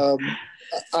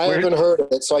 I haven't heard of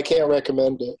it, so I can't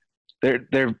recommend it.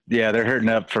 They're hurting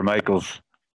up for Michaels.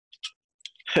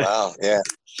 Wow, yeah.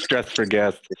 Stress for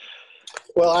guests.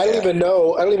 Well, I don't even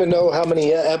know how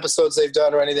many episodes they've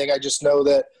done or anything. I just know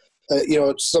that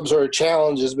some sort of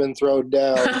challenge has been thrown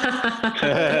down.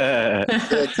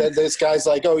 This guy's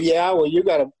like, oh yeah, well you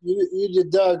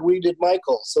did Doug, we did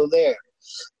Michael, so there.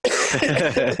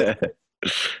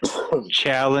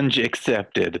 Challenge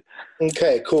accepted.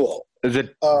 Okay, cool. Is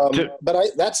it?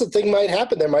 But that's the thing might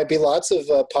happen. There might be lots of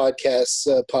podcasts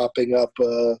popping up,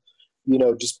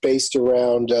 just based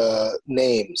around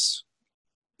names.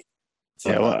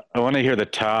 Yeah, well, I want to hear the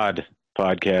Todd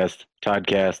podcast.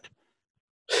 Toddcast.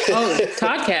 Oh,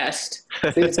 Toddcast.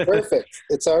 See, it's perfect.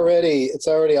 It's already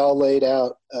all laid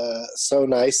out so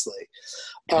nicely.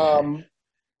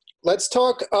 Let's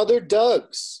talk other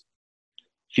Dougs.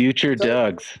 Future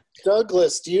Dougs.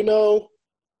 Douglas, do you know,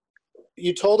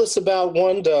 you told us about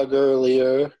one Doug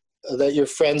earlier that you're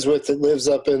friends with that lives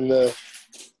up in the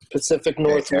Pacific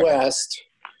Northwest.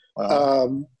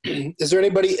 Is there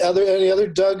any other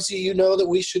Dougs you know that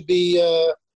we should be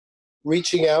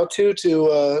reaching out to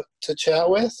chat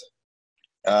with?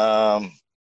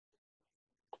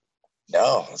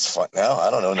 No, it's fun. No, I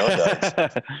don't know no Dougs.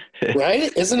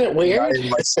 Right? Isn't it weird?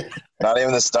 Not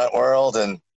even the stunt world,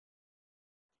 and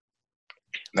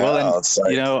it's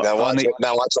like,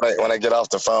 when I get off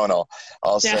the phone,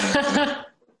 I'll send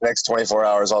next 24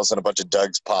 hours. All of a sudden, a bunch of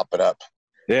Dougs popping up.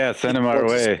 Yeah, send them our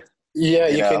way. Yeah,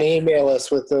 you can email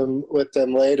us with them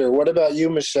later. What about you,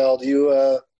 Michelle? Do you?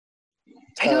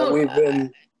 We've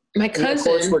been. My cousin. Of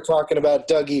course, we're talking about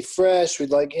Dougie Fresh. We'd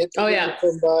like it to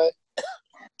come by.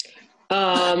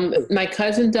 My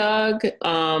cousin Doug.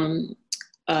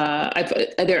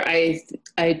 I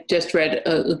just read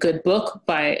a good book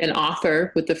by an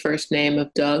author with the first name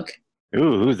of Doug.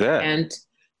 Ooh, who's that? And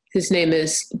his name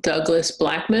is Douglas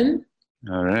Blackman.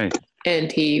 All right.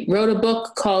 And he wrote a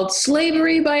book called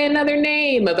Slavery by Another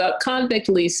Name about convict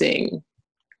leasing.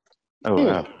 Oh,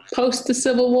 wow. Post the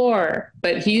Civil War.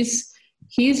 But he's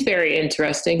very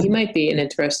interesting. He might be an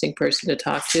interesting person to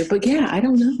talk to. But yeah, I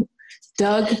don't know.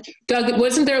 Doug,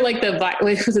 wasn't there like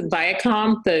was it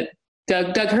Viacom?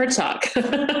 Doug Herzog.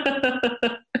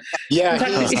 Yeah,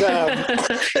 he's,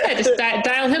 just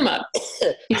dial him up.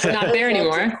 He's not there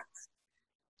anymore.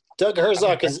 Doug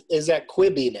Herzog is at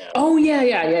Quibi now. Oh yeah.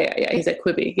 He's at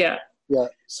Quibi. Yeah. Yeah.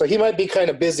 So he might be kind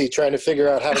of busy trying to figure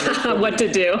out how to what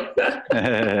to do.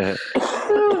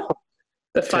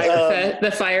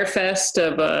 The Fire Fest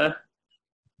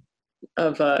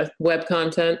of web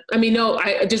content. I mean, no,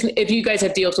 if you guys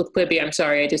have deals with Quibi, I'm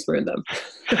sorry, I just ruined them.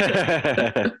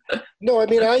 No, I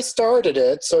mean, I started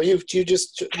it, so you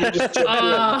just jumped in.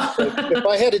 If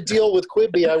I had a deal with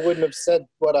Quibi, I wouldn't have said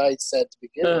what I said to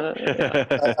begin with.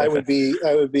 I would be,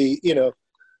 I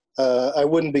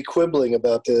wouldn't be quibbling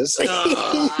about this.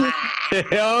 Oh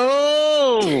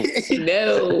no.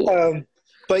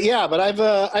 But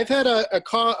I've had a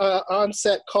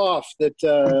onset cough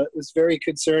that is very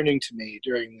concerning to me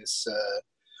during this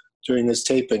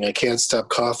taping. I can't stop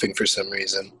coughing for some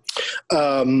reason.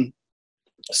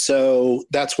 So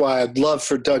that's why I'd love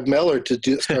for Doug Miller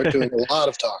to start doing a lot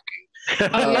of talking.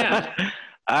 Oh yeah.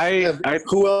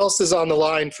 Who else is on the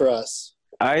line for us?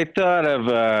 I thought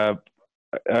of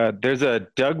there's a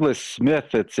Douglas Smith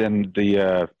that's in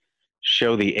the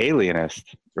show The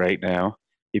Alienist right now.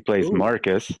 He plays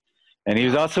Marcus, and he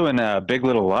was also in Big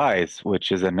Little Lies,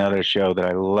 which is another show that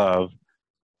I love.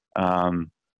 I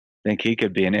think he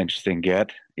could be an interesting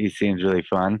get. He seems really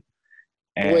fun.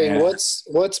 And wait,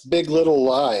 what's Big Little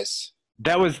Lies?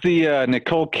 That was the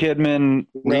Nicole Kidman,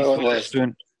 Reese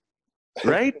Witherspoon,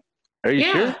 right? Are you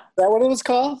sure? Is that what it was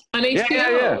called? On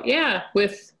HBO, yeah,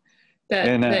 with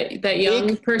that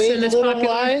young person that's popular.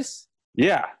 Lies?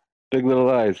 Yeah, Big Little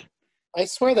Lies. I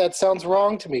swear that sounds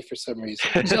wrong to me for some reason.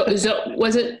 Was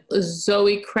it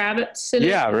Zoe Kravitz in it?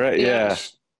 Yeah, right, yeah.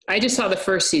 I just saw the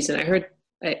first season. I heard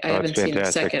I haven't seen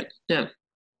the second. No.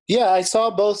 Yeah, I saw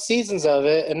both seasons of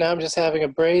it, and now I'm just having a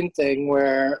brain thing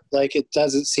where like it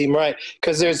doesn't seem right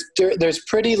because there's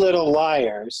Pretty Little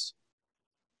Liars.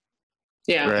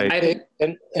 Yeah, right.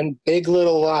 And Big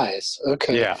Little Lies.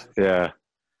 Okay. Yeah.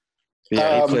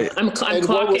 I'm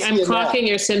clocking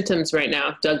your symptoms right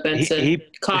now, Doug Benson.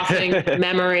 Coughing,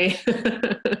 memory.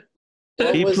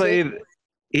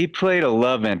 He played a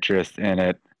love interest in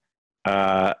it.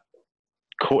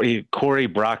 Corey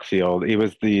Brockfield. He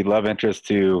was the love interest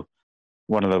to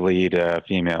one of the lead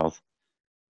females.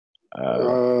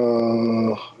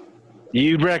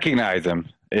 You'd recognize him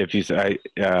if you say.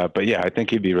 But yeah, I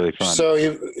think he'd be really fun. So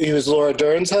he was Laura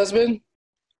Dern's husband?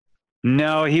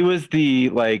 No, he was the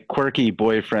quirky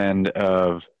boyfriend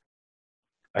of,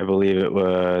 I believe it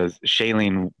was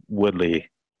Shailene Woodley.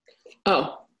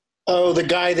 Oh, the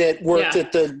guy that worked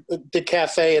at the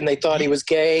cafe and they thought he was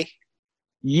gay.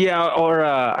 Yeah, or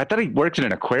I thought he worked in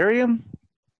an aquarium.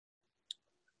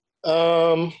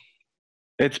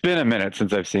 It's been a minute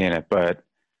since I've seen it, but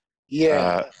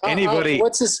yeah. Anybody?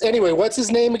 What's his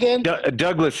name again?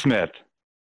 Douglas Smith.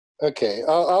 Okay,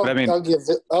 I'll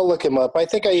look him up. I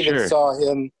think I even saw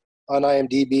him on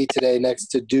IMDb today next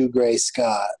to Dougray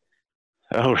Scott.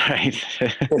 Oh, right.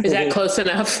 Is that close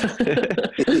enough?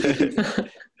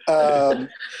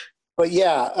 But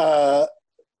yeah,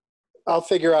 I'll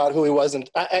figure out who he was. And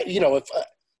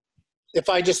if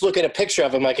I just look at a picture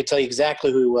of him, I could tell you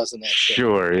exactly who he was in that.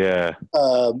 Sure, yeah.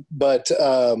 But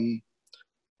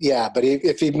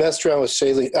if he messed around with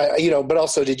Shailene, but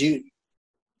also, did you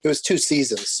it was 2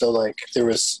 seasons. So like there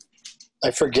was,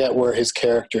 I forget where his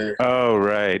character. Oh,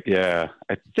 right. Yeah.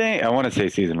 I want to say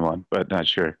season 1, but not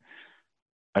sure.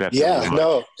 Yeah,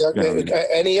 no.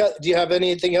 Do you have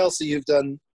anything else that you've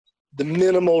done the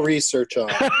minimal research on?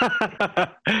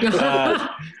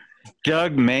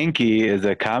 Doug Mankey is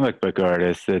a comic book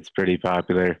artist that's pretty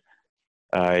popular.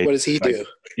 What does he do?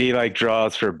 He like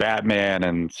draws for Batman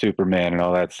and Superman and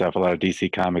all that stuff, a lot of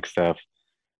DC comic stuff.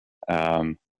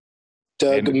 Doug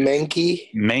Mankey?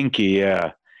 Mankey,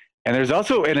 yeah. And there's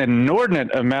also an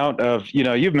inordinate amount of,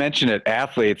 you've mentioned it,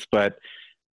 athletes, but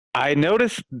I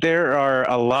noticed there are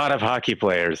a lot of hockey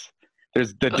players.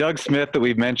 There's the Doug Smith that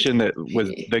we mentioned that was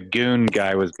the Goon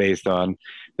guy was based on.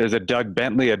 There's a Doug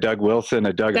Bentley, a Doug Wilson,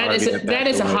 a Doug Harvey. That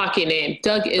is a hockey name.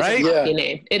 Doug is a hockey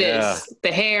name. It is.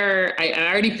 The hair, I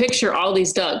already picture all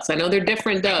these Dougs. I know they're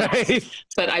different Dougs,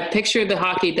 but I picture the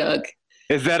hockey Doug.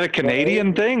 Is that a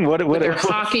Canadian thing? What their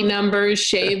hockey numbers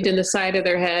shaved in the side of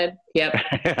their head? Yep.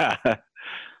 Yeah,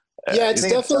 it's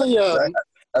definitely...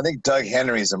 I think Doug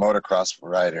Henry's a motocross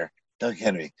rider. Doug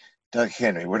Henry.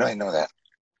 Where do I know that?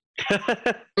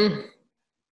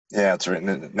 Yeah, it's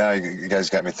written. Now you guys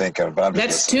got me thinking. But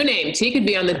that's 2 names. He could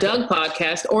be on the Doug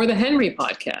podcast or the Henry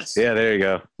podcast. Yeah, there you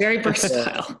go. Very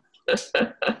versatile.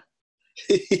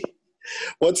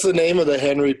 What's the name of the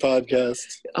Henry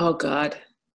podcast? Oh, God.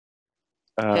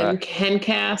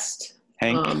 Hencast.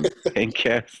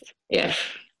 Hencast. Yeah.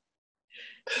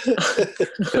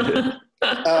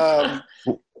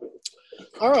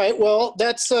 All right. Well,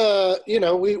 that's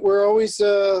we're always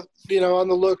on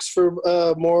the looks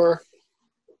for more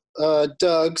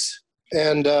Dougs,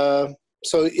 and so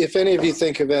if any of you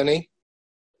think of any,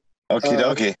 okie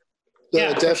dokie,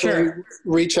 definitely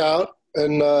reach out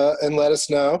and let us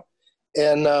know.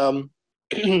 And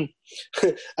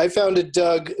I found a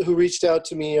Doug who reached out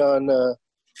to me on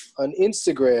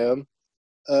Instagram.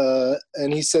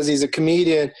 And he says he's a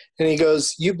comedian, and he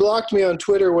goes, "You blocked me on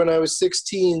Twitter when I was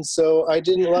 16, so I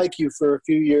didn't like you for a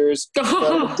few years,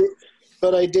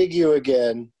 but I dig you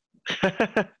again."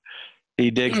 He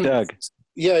digs Doug.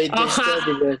 Yeah, he digs Doug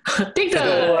again. Dig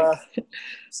Doug.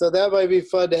 So that might be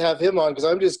fun to have him on, because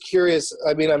I'm just curious.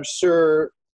 I mean, I'm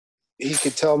sure he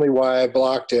could tell me why I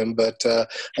blocked him, but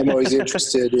I'm always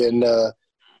interested in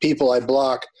people I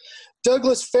block.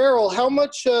 Douglas Farrell, how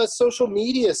much social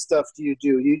media stuff do you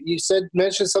do? You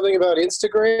mentioned something about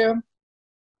Instagram?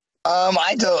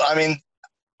 I don't. I mean,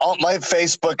 my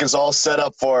Facebook is all set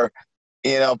up for,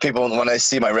 people when I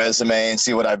see my resume and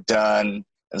see what I've done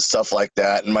and stuff like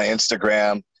that. And my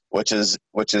Instagram, which is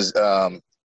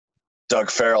Doug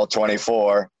Farrell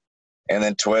 24, and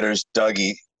then Twitter's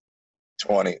Dougie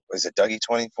 20. Was it Dougie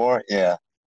 24? Yeah.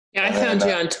 Yeah, I found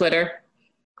you on Twitter.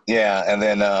 Yeah,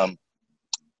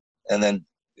 and then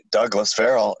Douglas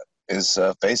Farrell is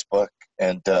Facebook,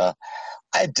 and I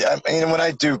mean, when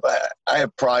I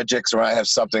have projects where I have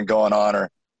something going on or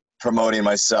promoting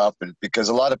myself, and because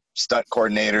a lot of stunt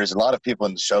coordinators, a lot of people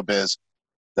in the showbiz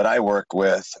that I work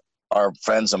with are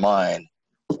friends of mine,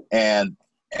 and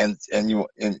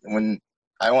when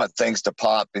I want things to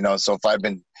pop, so if I've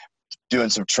been doing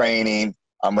some training,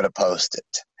 I'm going to post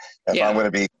it. If I'm going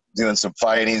to be doing some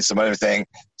fighting, some other thing,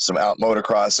 some out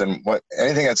motocross, and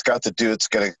anything that's got to do, it's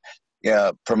going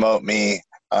to promote me.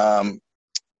 I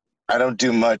don't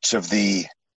do much of the,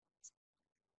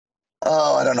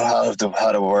 I don't know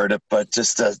how to word it, but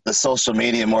just the social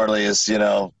media morally is,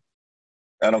 I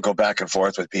don't go back and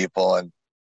forth with people, and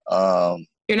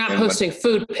you're not posting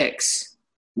food pics.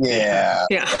 Yeah.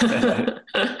 Yeah.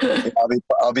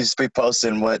 I'll be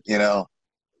posting what,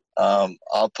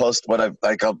 I'll post what I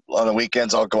like on the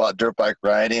weekends. I'll go out dirt bike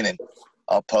riding, and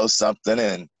I'll post something,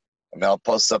 and I'll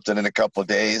post something in a couple of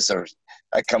days, or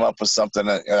I come up with something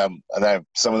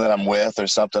someone that I'm with or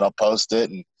something. I'll post it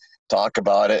and talk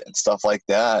about it and stuff like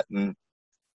that.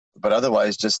 But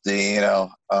otherwise, just the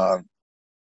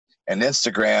and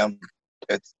Instagram.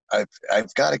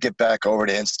 I've got to get back over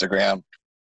to Instagram.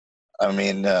 I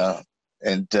mean,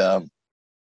 and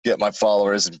get my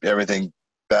followers and everything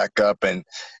back up, and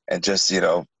just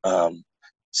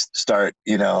start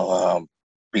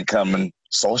becoming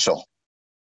social.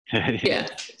 Yeah.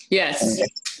 Yes.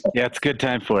 Yeah, it's a good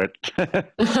time for it.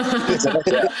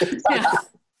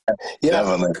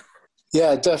 Definitely.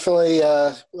 Yeah, definitely.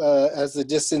 As the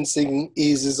distancing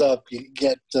eases up, you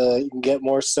can get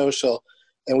more social,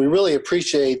 and we really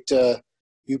appreciate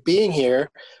you being here.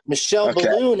 Michelle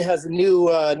Biloon has a new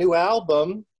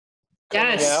album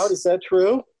coming out. Is that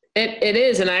true? It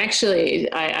is, and I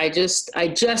just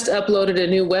uploaded a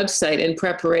new website in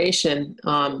preparation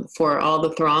for all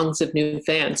the throngs of new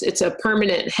fans. It's a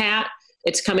permanent hat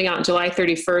It's coming out July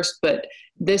 31st, but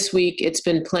this week it's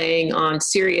been playing on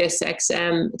Sirius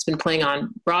XM. It's been playing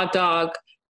on Broad Dog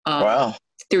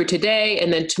through today.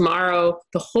 And then tomorrow,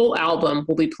 the whole album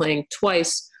will be playing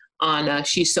twice on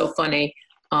She's So Funny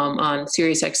on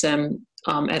Sirius XM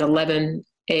at 11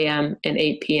 a.m. and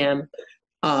 8 p.m.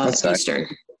 Eastern.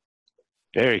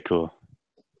 Very cool.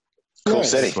 Cool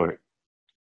city.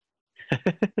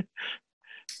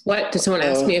 What? Did someone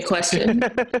ask me a question?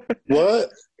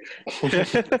 What?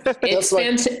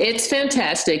 It's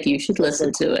fantastic. You should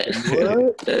listen to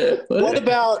it. What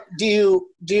about, do you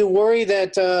worry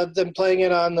that them playing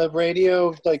it on the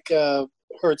radio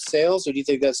hurts sales, or do you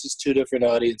think that's just two different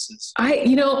audiences?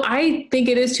 I think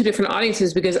it is two different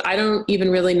audiences because I don't even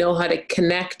really know how to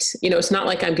connect. It's not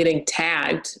like I'm getting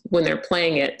tagged when they're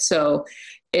playing it. So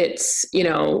it's,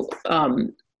 it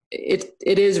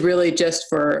is really just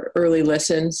for early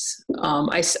listens.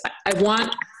 I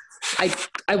wanted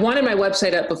my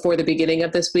website up before the beginning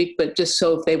of this week, but just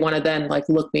so if they want to then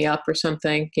look me up or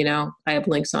something, I have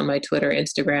links on my Twitter,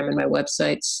 Instagram, and my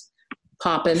website's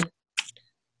popping.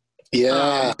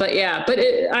 Yeah.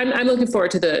 I'm looking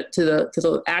forward to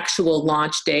the actual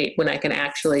launch date when I can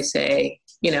actually say,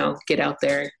 get out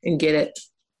there and get it.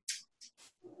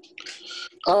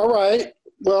 All right.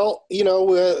 Well, I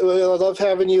love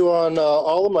having you on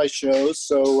all of my shows,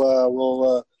 so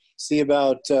we'll see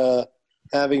about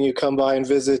having you come by and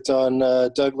visit on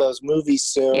Doug Loves Movies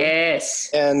soon. Yes.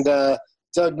 And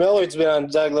Doug Millard's been on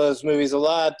Doug Loves Movies a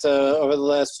lot over the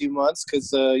last few months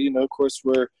because, of course,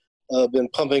 we're been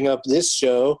pumping up this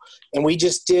show. And we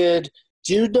just did –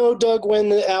 do you know, Doug,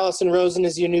 when Allison Rosen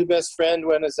is your new best friend?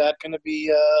 When is that going to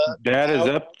be That out?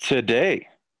 is up today.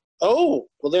 Oh,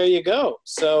 well, there you go.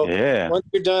 So once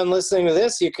you're done listening to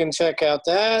this, you can check out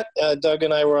that. Doug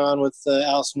and I were on with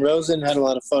Allison Rosen, had a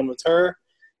lot of fun with her.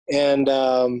 And,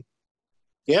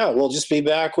 we'll just be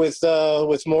back with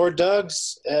more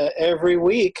Dougs every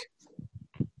week.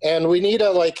 And we need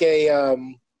a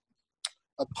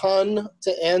pun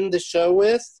to end the show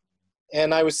with.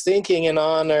 And I was thinking in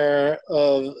honor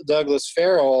of Douglas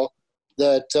Farrell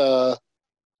that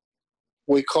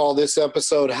we call this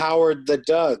episode Howard the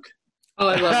Doug. Oh,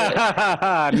 I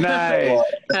love it. Nice.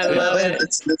 I love it.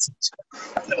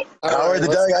 Howard the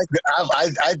Doug,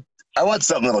 I want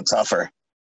something a little tougher.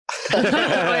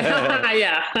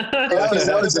 Yeah.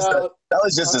 That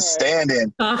was just a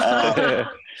stand-in. But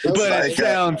it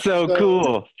sounds so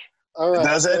cool. All right.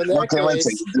 Does it? So Okay, one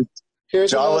second.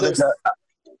 Jaw with a Doug.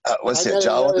 What's it?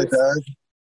 Jaw with a Doug?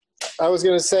 I was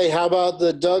going to say, how about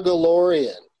the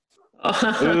Dougalorian?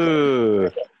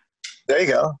 Ooh. There you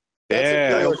go.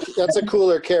 That's a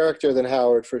cooler character than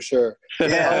Howard for sure.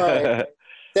 Yeah. All right.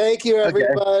 Thank you,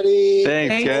 everybody.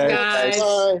 Thanks, guys.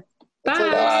 Bye. Bye.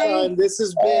 Until next time, this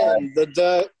has been the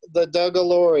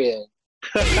Dougalorian.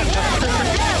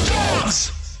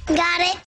 Got it.